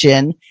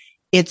action,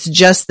 It's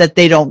just that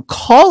they don't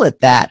call it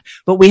that.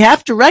 But we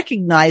have to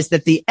recognize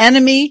that the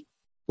enemy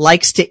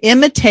likes to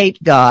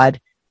imitate God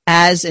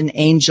as an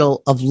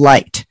angel of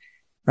light,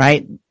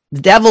 right?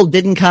 The devil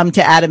didn't come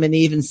to Adam and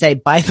Eve and say,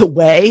 by the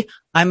way,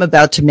 I'm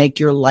about to make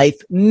your life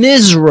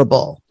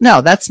miserable. No,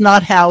 that's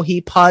not how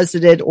he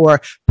posited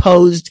or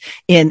posed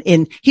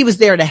he was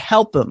there to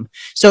help him.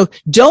 So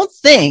don't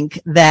think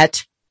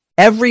that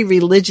every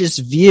religious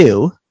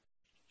view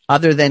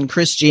other than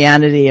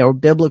Christianity or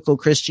biblical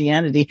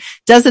Christianity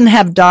doesn't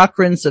have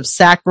doctrines of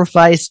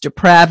sacrifice,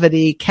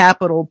 depravity,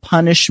 capital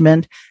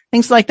punishment,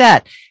 things like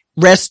that.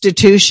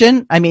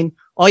 Restitution. I mean,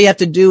 all you have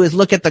to do is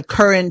look at the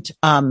current,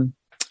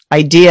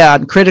 idea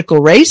on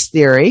critical race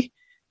theory.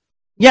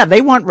 Yeah,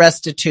 they want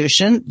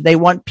restitution. They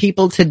want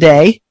people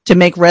today to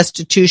make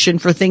restitution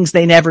for things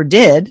they never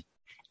did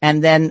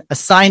and then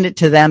assign it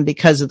to them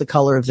because of the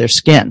color of their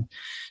skin.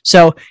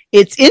 So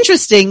it's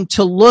interesting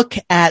to look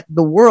at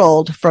the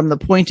world from the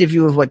point of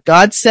view of what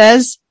God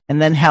says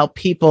and then how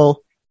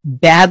people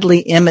badly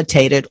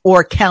imitate it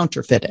or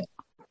counterfeit it.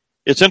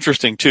 It's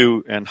interesting,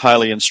 too, and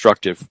highly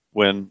instructive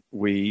when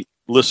we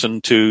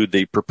listen to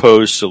the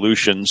proposed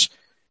solutions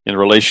in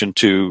relation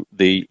to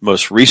the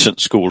most recent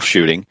school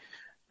shooting.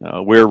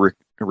 We're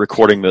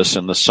recording this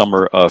in the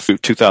summer of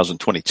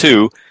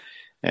 2022,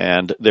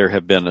 and there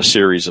have been a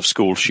series of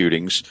school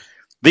shootings.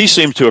 These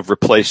seem to have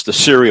replaced the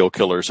serial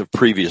killers of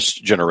previous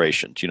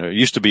generations. You know, it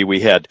used to be we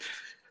had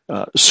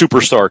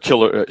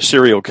superstar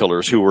serial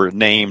killers who were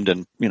named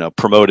and,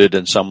 promoted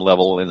in some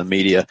level in the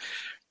media.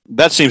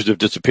 That seems to have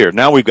disappeared.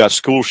 Now we've got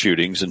school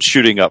shootings and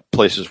shooting up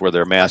places where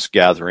there are mass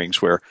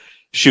gatherings where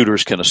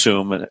shooters can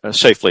assume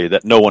safely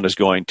that no one is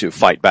going to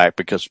fight back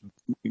because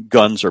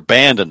guns are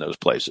banned in those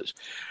places.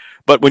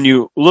 But when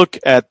you look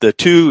at the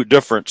two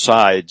different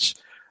sides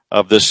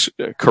of this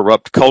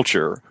corrupt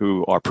culture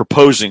who are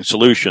proposing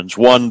solutions,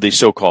 one the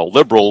so-called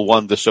liberal,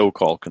 one the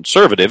so-called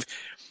conservative,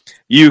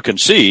 you can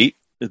see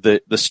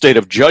the state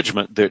of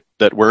judgment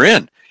that we're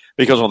in.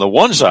 Because on the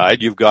one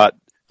side, you've got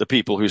the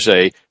people who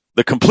say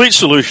the complete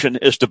solution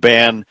is to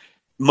ban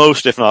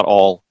most, if not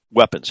all,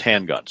 weapons,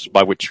 handguns,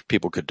 by which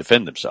people could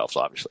defend themselves,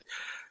 obviously.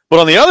 But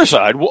on the other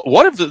side,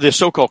 what have the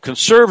so-called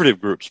conservative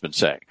groups been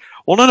saying?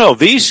 Well, no,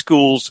 these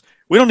schools,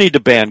 we don't need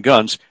to ban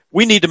guns.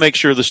 We need to make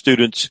sure the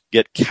students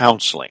get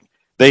counseling.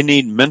 They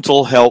need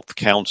mental health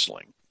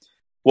counseling.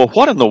 Well,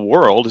 what in the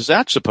world is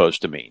that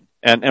supposed to mean?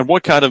 And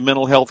what kind of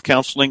mental health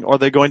counseling are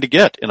they going to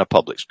get in a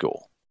public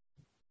school?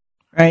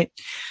 Right.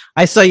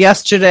 I saw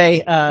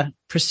yesterday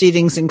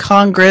proceedings in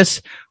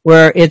Congress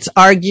where it's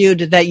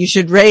argued that you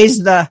should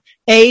raise the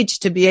age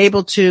to be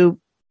able to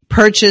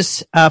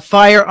purchase a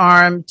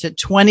firearm to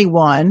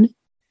 21,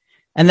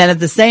 and then at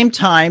the same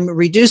time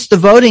reduce the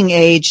voting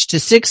age to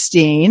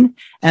 16.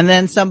 And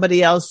then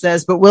somebody else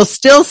says, but we'll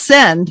still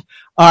send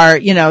our,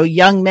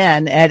 young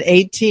men at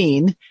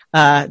 18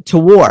 to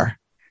war.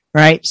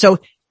 Right. So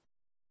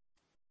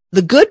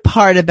the good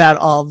part about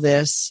all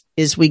this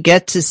is we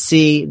get to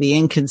see the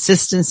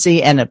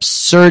inconsistency and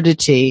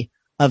absurdity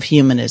of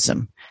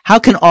humanism. How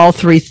can all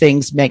three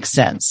things make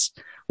sense?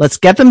 Let's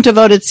get them to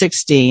vote at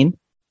 16.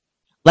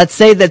 Let's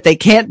say that they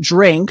can't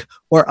drink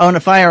or own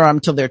a firearm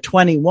till they're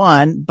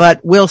 21,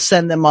 but we'll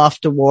send them off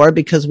to war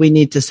because we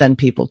need to send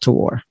people to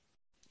war.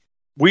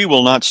 We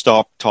will not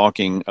stop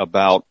talking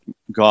about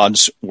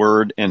God's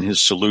word and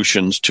his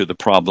solutions to the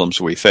problems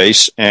we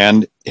face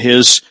and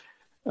his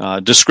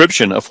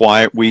description of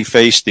why we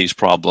face these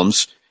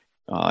problems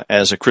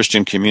as a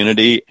Christian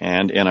community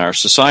and in our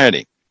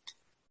society.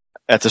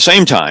 At the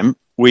same time,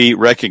 we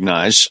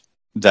recognize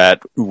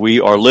that we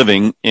are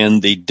living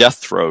in the death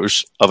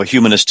throes of a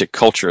humanistic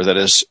culture that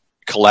is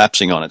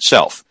collapsing on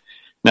itself.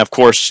 Now, of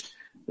course,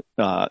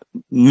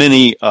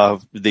 many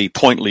of the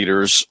point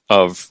leaders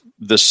of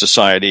this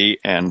society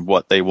and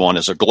what they want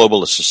as a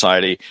globalist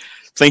society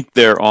think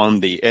they're on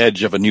the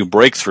edge of a new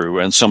breakthrough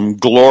and some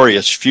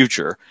glorious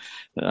future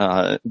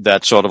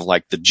that's sort of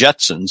like the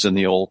Jetsons in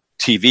the old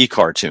TV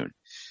cartoon.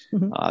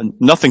 Mm-hmm.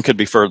 Nothing could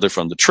be further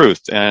from the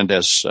truth. And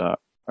as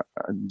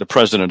the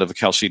president of the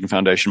Chalcedon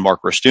Foundation,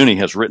 Mark Rustoony,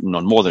 has written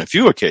on more than a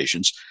few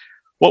occasions,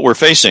 what we're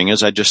facing,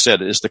 as I just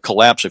said, is the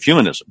collapse of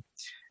humanism.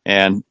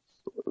 And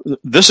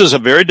this is a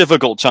very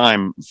difficult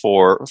time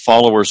for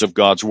followers of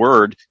God's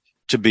word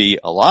to be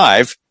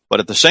alive, but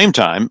at the same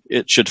time,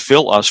 it should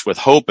fill us with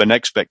hope and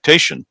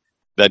expectation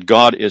that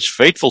God is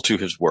faithful to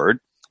his word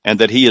and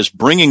that he is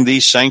bringing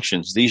these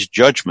sanctions, these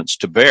judgments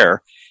to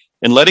bear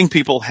and letting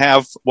people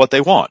have what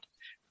they want.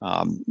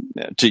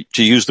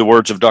 To use the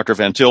words of Dr.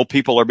 Van Til,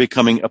 people are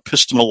becoming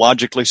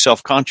epistemologically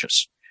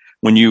self-conscious.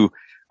 When you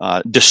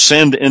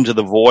descend into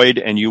the void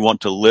and you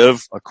want to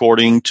live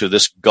according to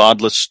this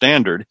godless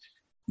standard,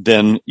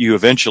 then you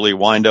eventually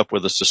wind up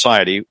with a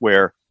society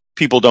where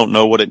people don't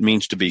know what it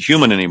means to be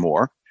human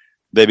anymore.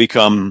 They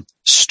become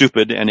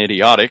stupid and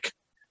idiotic.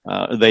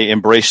 They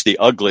embrace the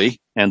ugly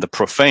and the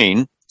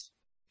profane.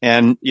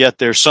 And yet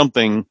there's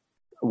something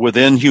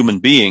within human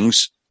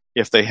beings,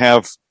 if they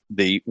have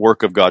the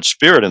work of God's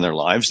Spirit in their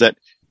lives, that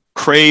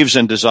craves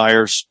and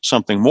desires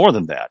something more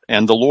than that.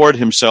 And the Lord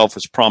himself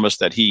has promised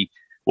that he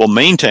will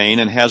maintain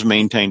and has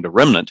maintained a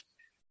remnant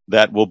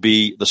that will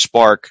be the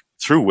spark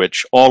through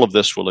which all of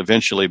this will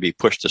eventually be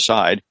pushed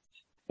aside,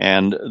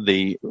 and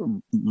the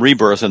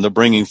rebirth and the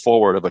bringing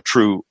forward of a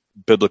true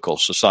biblical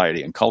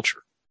society and culture.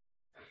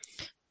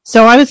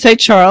 So I would say,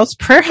 Charles,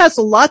 prayer has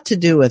a lot to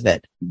do with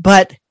it,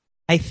 but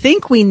I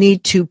think we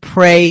need to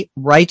pray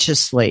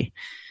righteously.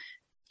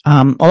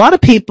 A lot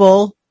of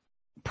people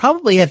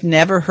probably have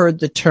never heard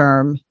the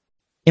term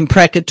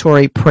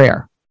imprecatory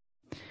prayer.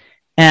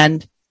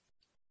 And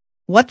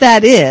what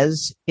that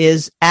is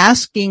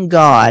asking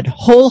God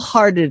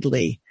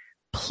wholeheartedly,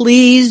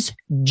 please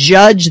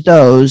judge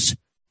those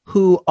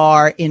who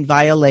are in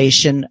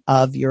violation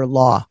of your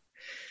law.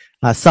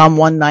 Psalm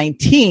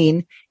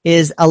 119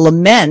 is a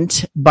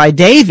lament by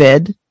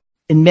David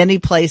in many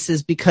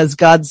places because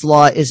God's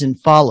law isn't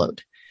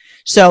followed.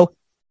 So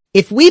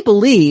if we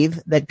believe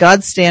that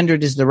God's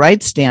standard is the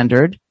right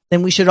standard,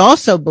 then we should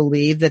also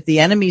believe that the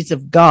enemies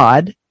of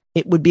God,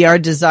 it would be our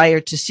desire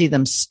to see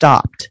them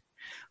stopped.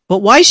 But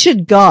why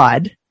should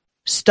God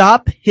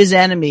stop his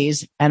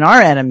enemies and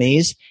our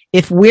enemies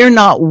if we're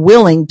not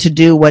willing to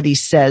do what he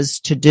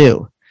says to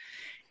do?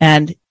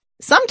 And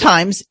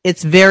sometimes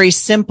it's very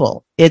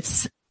simple.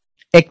 It's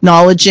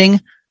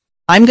acknowledging,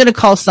 I'm going to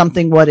call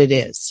something what it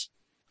is.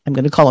 I'm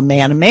going to call a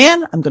man.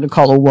 I'm going to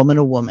call a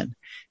woman.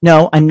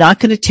 No, I'm not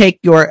going to take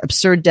your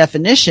absurd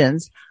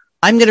definitions.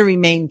 I'm going to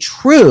remain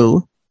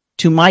true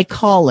to my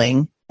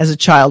calling as a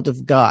child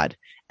of God.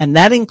 And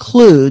that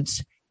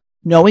includes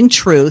knowing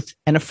truth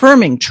and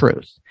affirming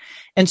truth.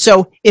 And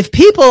so if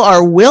people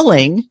are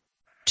willing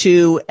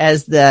to,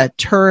 as the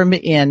term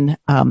in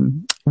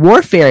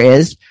warfare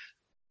is,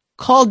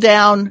 call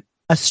down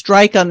a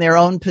strike on their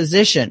own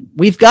position,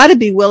 we've got to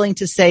be willing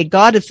to say,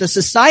 God, if the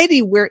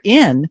society we're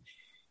in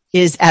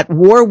is at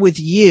war with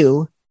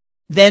you,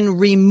 then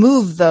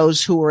remove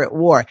those who are at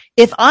war.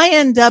 If I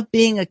end up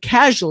being a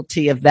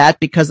casualty of that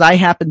because I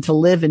happen to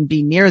live and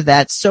be near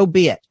that, so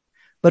be it.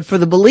 But for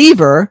the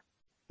believer,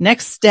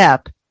 next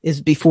step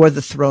is before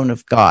the throne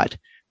of God,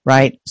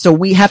 right? So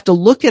we have to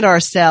look at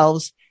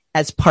ourselves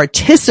as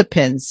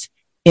participants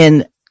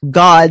in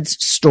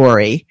God's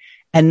story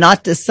and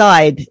not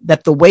decide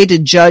that the way to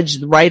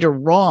judge right or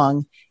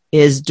wrong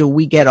is, do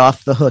we get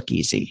off the hook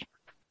easy?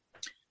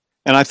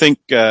 And I think,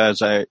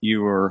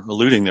 you were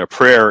alluding there,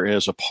 prayer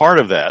is a part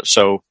of that.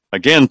 So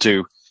again,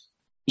 to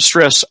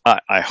stress,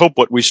 I hope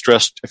what we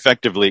stressed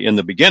effectively in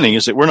the beginning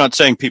is that we're not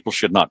saying people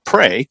should not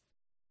pray,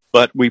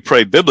 but we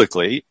pray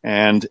biblically,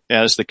 and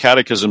as the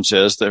Catechism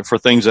says, that for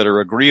things that are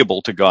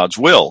agreeable to God's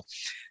will.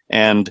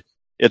 And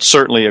it's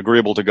certainly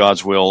agreeable to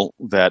God's will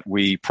that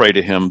we pray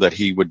to him that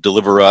he would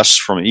deliver us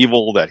from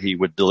evil, that he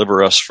would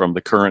deliver us from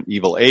the current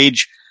evil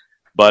age.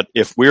 But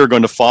if we're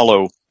going to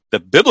follow the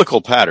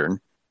biblical pattern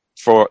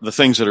for the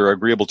things that are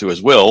agreeable to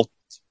his will,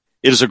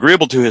 it is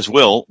agreeable to his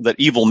will that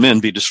evil men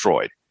be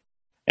destroyed.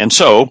 And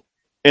so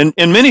in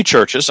many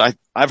churches,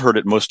 I've heard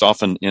it most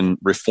often in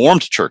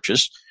Reformed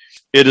churches,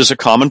 it is a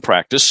common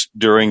practice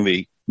during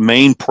the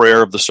main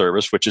prayer of the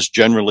service, which is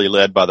generally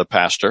led by the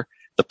pastor,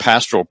 the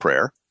pastoral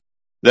prayer,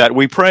 that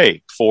we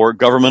pray for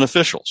government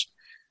officials.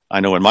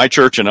 I know in my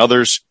church and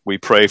others, we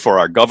pray for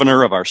our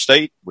governor of our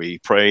state. We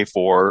pray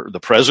for the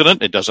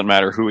president. It doesn't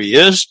matter who he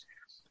is,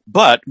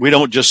 but we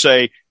don't just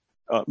say,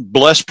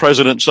 bless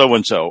President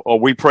so-and-so, or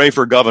we pray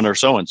for Governor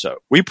so-and-so.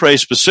 We pray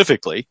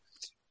specifically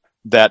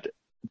that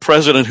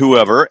President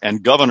whoever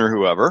and Governor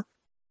whoever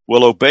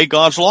will obey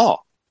God's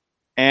law.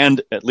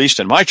 And at least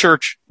in my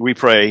church, we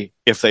pray,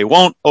 if they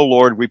won't, oh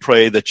Lord, we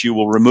pray that you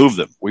will remove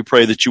them. We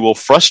pray that you will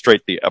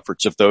frustrate the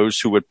efforts of those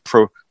who would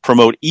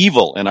promote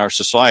evil in our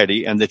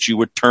society and that you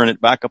would turn it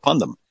back upon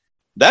them.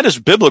 That is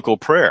biblical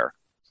prayer.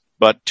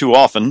 But too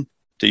often,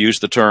 to use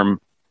the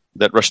term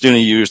that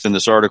Rushdoony used in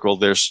this article,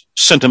 there's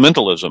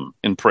sentimentalism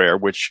in prayer,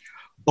 which,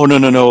 oh,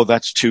 no,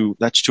 that's too,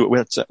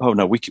 oh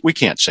no, we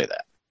can't say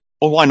that.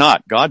 Well, why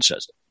not? God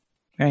says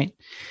it. Right.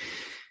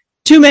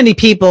 Too many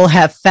people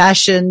have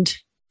fashioned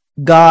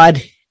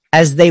God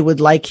as they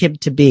would like him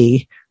to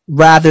be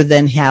rather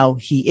than how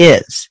he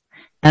is.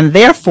 And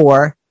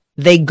therefore,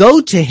 they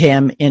go to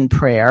him in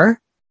prayer.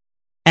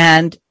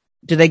 And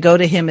do they go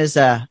to him as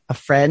a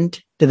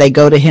friend? Do they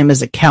go to him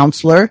as a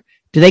counselor?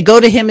 Do they go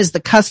to him as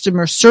the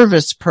customer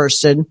service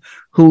person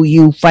who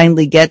you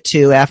finally get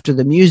to after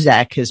the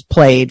music has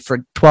played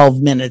for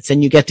 12 minutes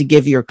and you get to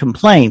give your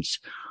complaints?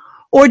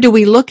 Or do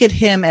we look at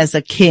him as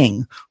a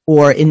king,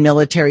 or in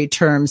military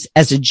terms,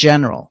 as a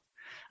general?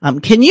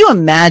 Can you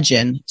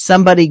imagine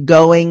somebody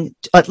going,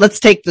 let's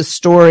take the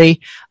story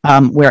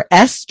where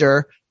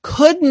Esther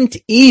couldn't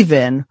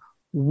even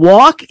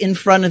walk in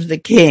front of the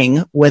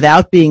king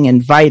without being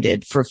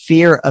invited for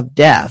fear of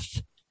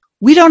death.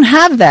 We don't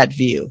have that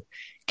view.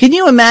 Can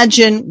you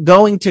imagine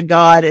going to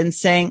God and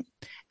saying,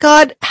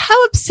 God,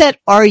 how upset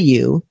are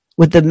you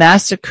with the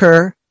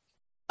massacre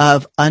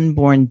of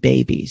unborn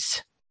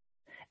babies?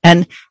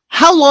 And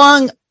how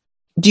long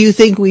do you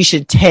think we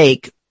should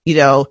take? You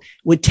know,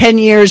 would 10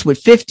 years, would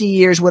 50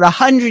 years, would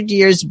 100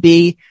 years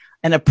be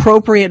an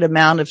appropriate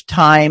amount of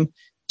time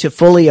to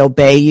fully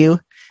obey you?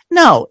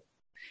 No.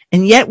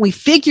 And yet we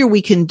figure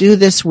we can do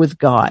this with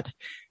God.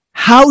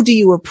 How do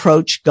you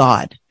approach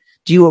God?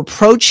 Do you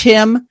approach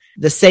him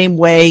the same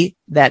way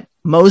that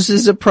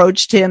Moses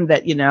approached him,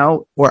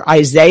 or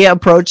Isaiah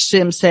approached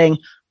him saying,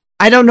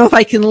 I don't know if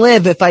I can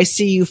live if I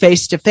see you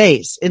face to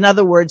face. In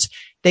other words,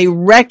 they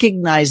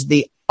recognize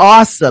the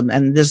awesome,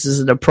 and this is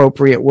an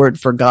appropriate word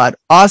for God,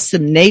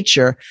 awesome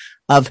nature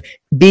of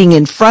being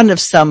in front of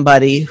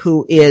somebody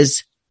who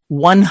is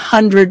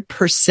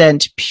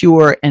 100%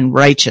 pure and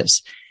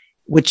righteous,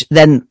 which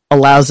then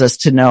allows us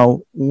to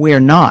know we're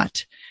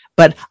not.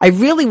 But I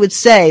really would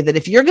say that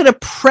if you're going to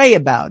pray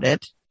about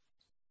it,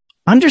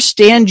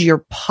 understand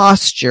your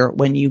posture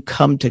when you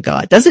come to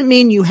God. Doesn't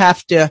mean you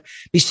have to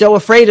be so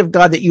afraid of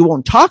God that you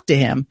won't talk to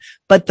him,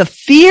 but the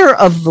fear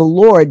of the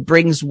Lord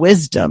brings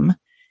wisdom,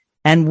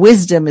 and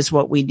wisdom is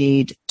what we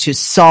need to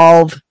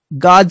solve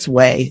God's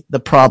way the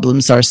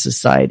problems our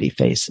society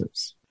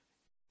faces.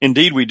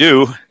 Indeed, we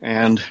do.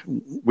 And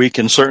we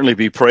can certainly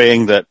be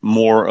praying that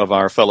more of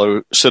our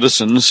fellow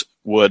citizens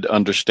would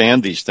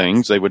understand these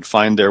things. They would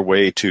find their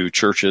way to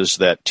churches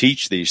that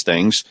teach these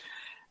things,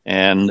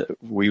 and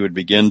we would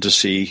begin to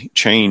see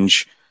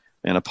change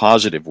in a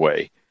positive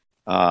way.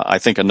 I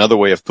think another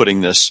way of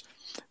putting this,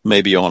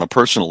 maybe on a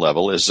personal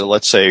level, is that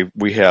let's say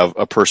we have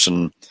a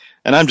person,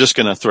 and I'm just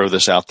going to throw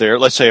this out there.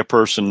 Let's say a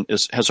person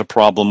has a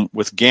problem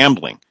with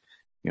gambling,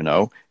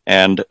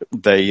 and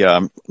they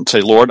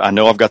say, Lord, I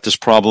know I've got this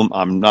problem.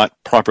 I'm not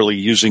properly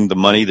using the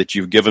money that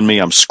you've given me.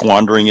 I'm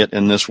squandering it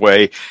in this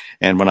way.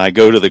 And when I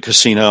go to the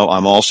casino,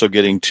 I'm also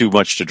getting too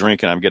much to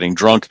drink and I'm getting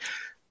drunk.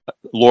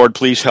 Lord,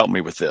 please help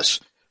me with this.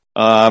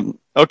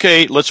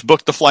 Okay, let's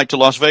book the flight to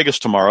Las Vegas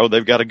tomorrow.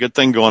 They've got a good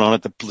thing going on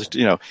at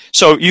the.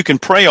 So you can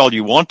pray all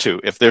you want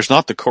to. If there's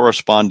not the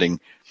corresponding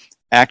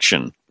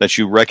action that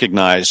you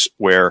recognize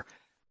where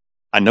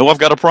I know I've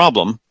got a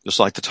problem, just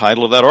like the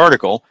title of that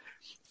article,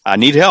 I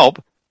need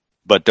help,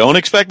 but don't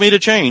expect me to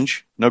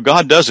change. No,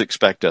 God does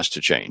expect us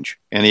to change,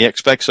 and he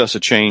expects us to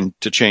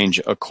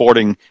change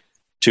according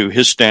to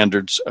his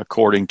standards,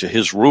 according to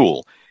his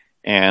rule.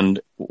 And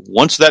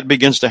once that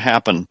begins to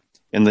happen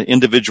in the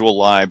individual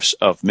lives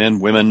of men,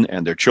 women,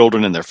 and their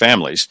children and their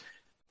families,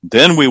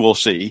 then we will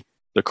see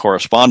the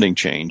corresponding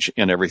change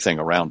in everything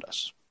around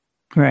us.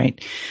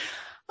 Right.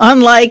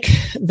 Unlike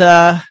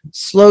the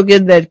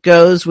slogan that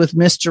goes with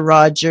Mr.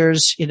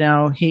 Rogers,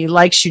 he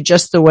likes you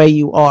just the way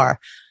you are.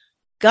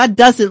 God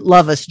doesn't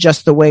love us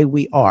just the way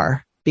we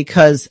are,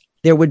 because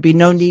there would be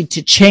no need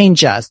to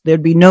change us.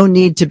 There'd be no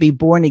need to be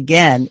born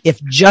again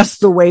if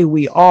just the way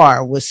we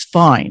are was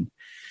fine.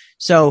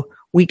 So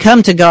we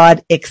come to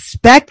God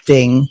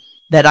expecting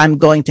that I'm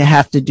going to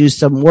have to do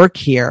some work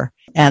here,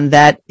 and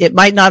that it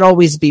might not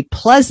always be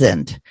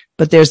pleasant,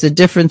 but there's a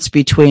difference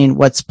between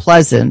what's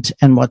pleasant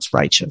and what's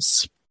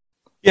righteous.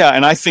 Yeah,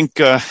 and I think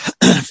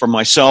for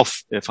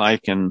myself, if I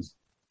can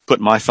put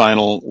my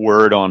final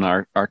word on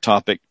our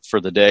topic for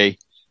the day,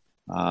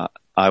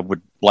 I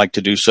would like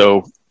to do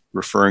so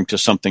referring to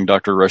something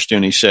Dr.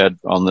 Rushdoony said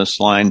on this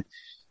line.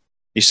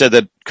 He said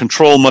that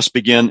control must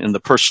begin in the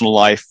personal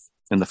life,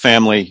 in the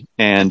family,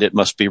 and it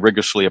must be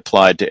rigorously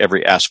applied to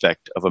every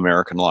aspect of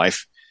American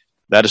life.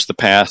 That is the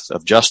path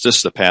of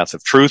justice, the path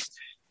of truth,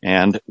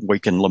 and we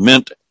can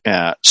lament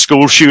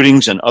school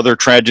shootings and other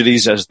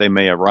tragedies as they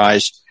may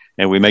arise,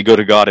 and we may go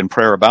to God in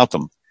prayer about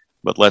them.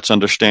 But let's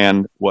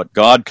understand what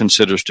God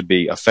considers to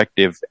be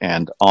effective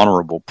and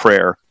honorable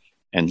prayer,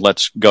 and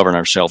let's govern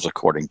ourselves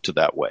according to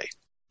that way.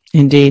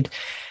 Indeed.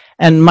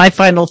 And my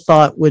final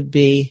thought would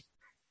be,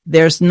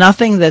 there's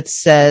nothing that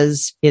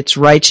says it's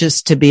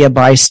righteous to be a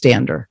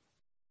bystander.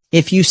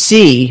 If you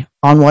see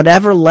on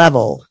whatever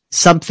level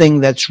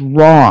something that's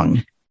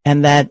wrong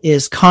and that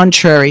is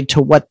contrary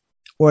to what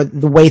or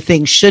the way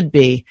things should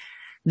be,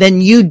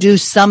 then you do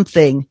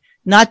something.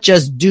 Not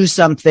just do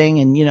something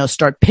and,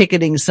 start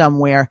picketing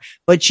somewhere,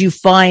 but you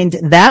find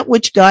that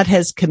which God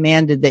has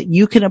commanded that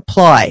you can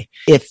apply.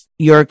 If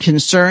you're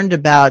concerned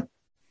about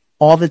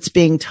all that's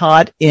being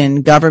taught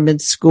in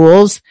government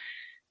schools,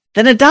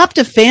 then adopt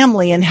a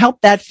family and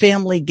help that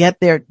family get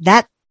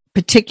that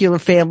particular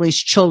family's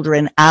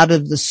children out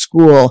of the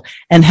school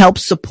and help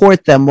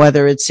support them,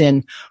 whether it's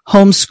in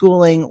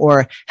homeschooling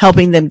or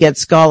helping them get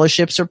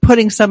scholarships or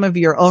putting some of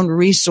your own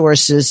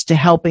resources to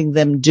helping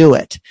them do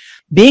it.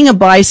 Being a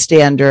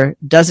bystander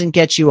doesn't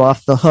get you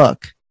off the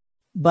hook,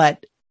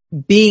 but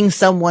being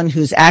someone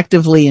who's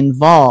actively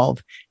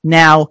involved,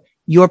 now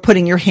you're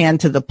putting your hand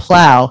to the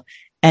plow,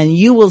 and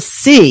you will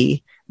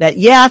see that,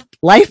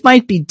 life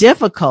might be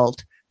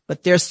difficult,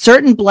 but there's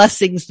certain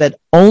blessings that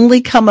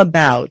only come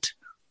about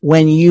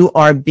when you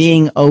are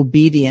being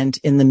obedient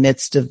in the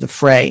midst of the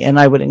fray. And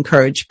I would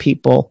encourage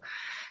people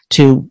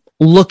to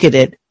look at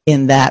it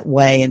in that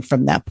way and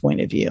from that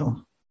point of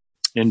view.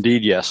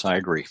 Indeed, yes, I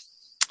agree.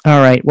 All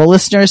right. Well,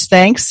 listeners,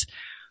 thanks.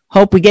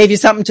 Hope we gave you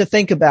something to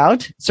think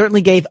about.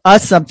 Certainly gave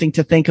us something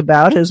to think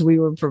about as we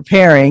were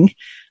preparing.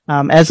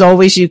 As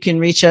always, you can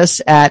reach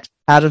us at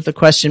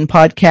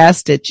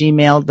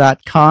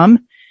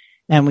outofthequestionpodcast@gmail.com.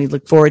 And we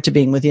look forward to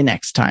being with you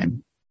next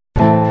time.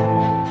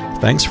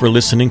 Thanks for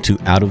listening to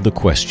Out of the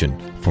Question.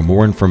 For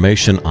more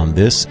information on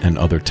this and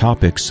other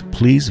topics,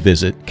 please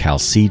visit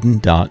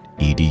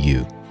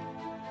chalcedon.edu.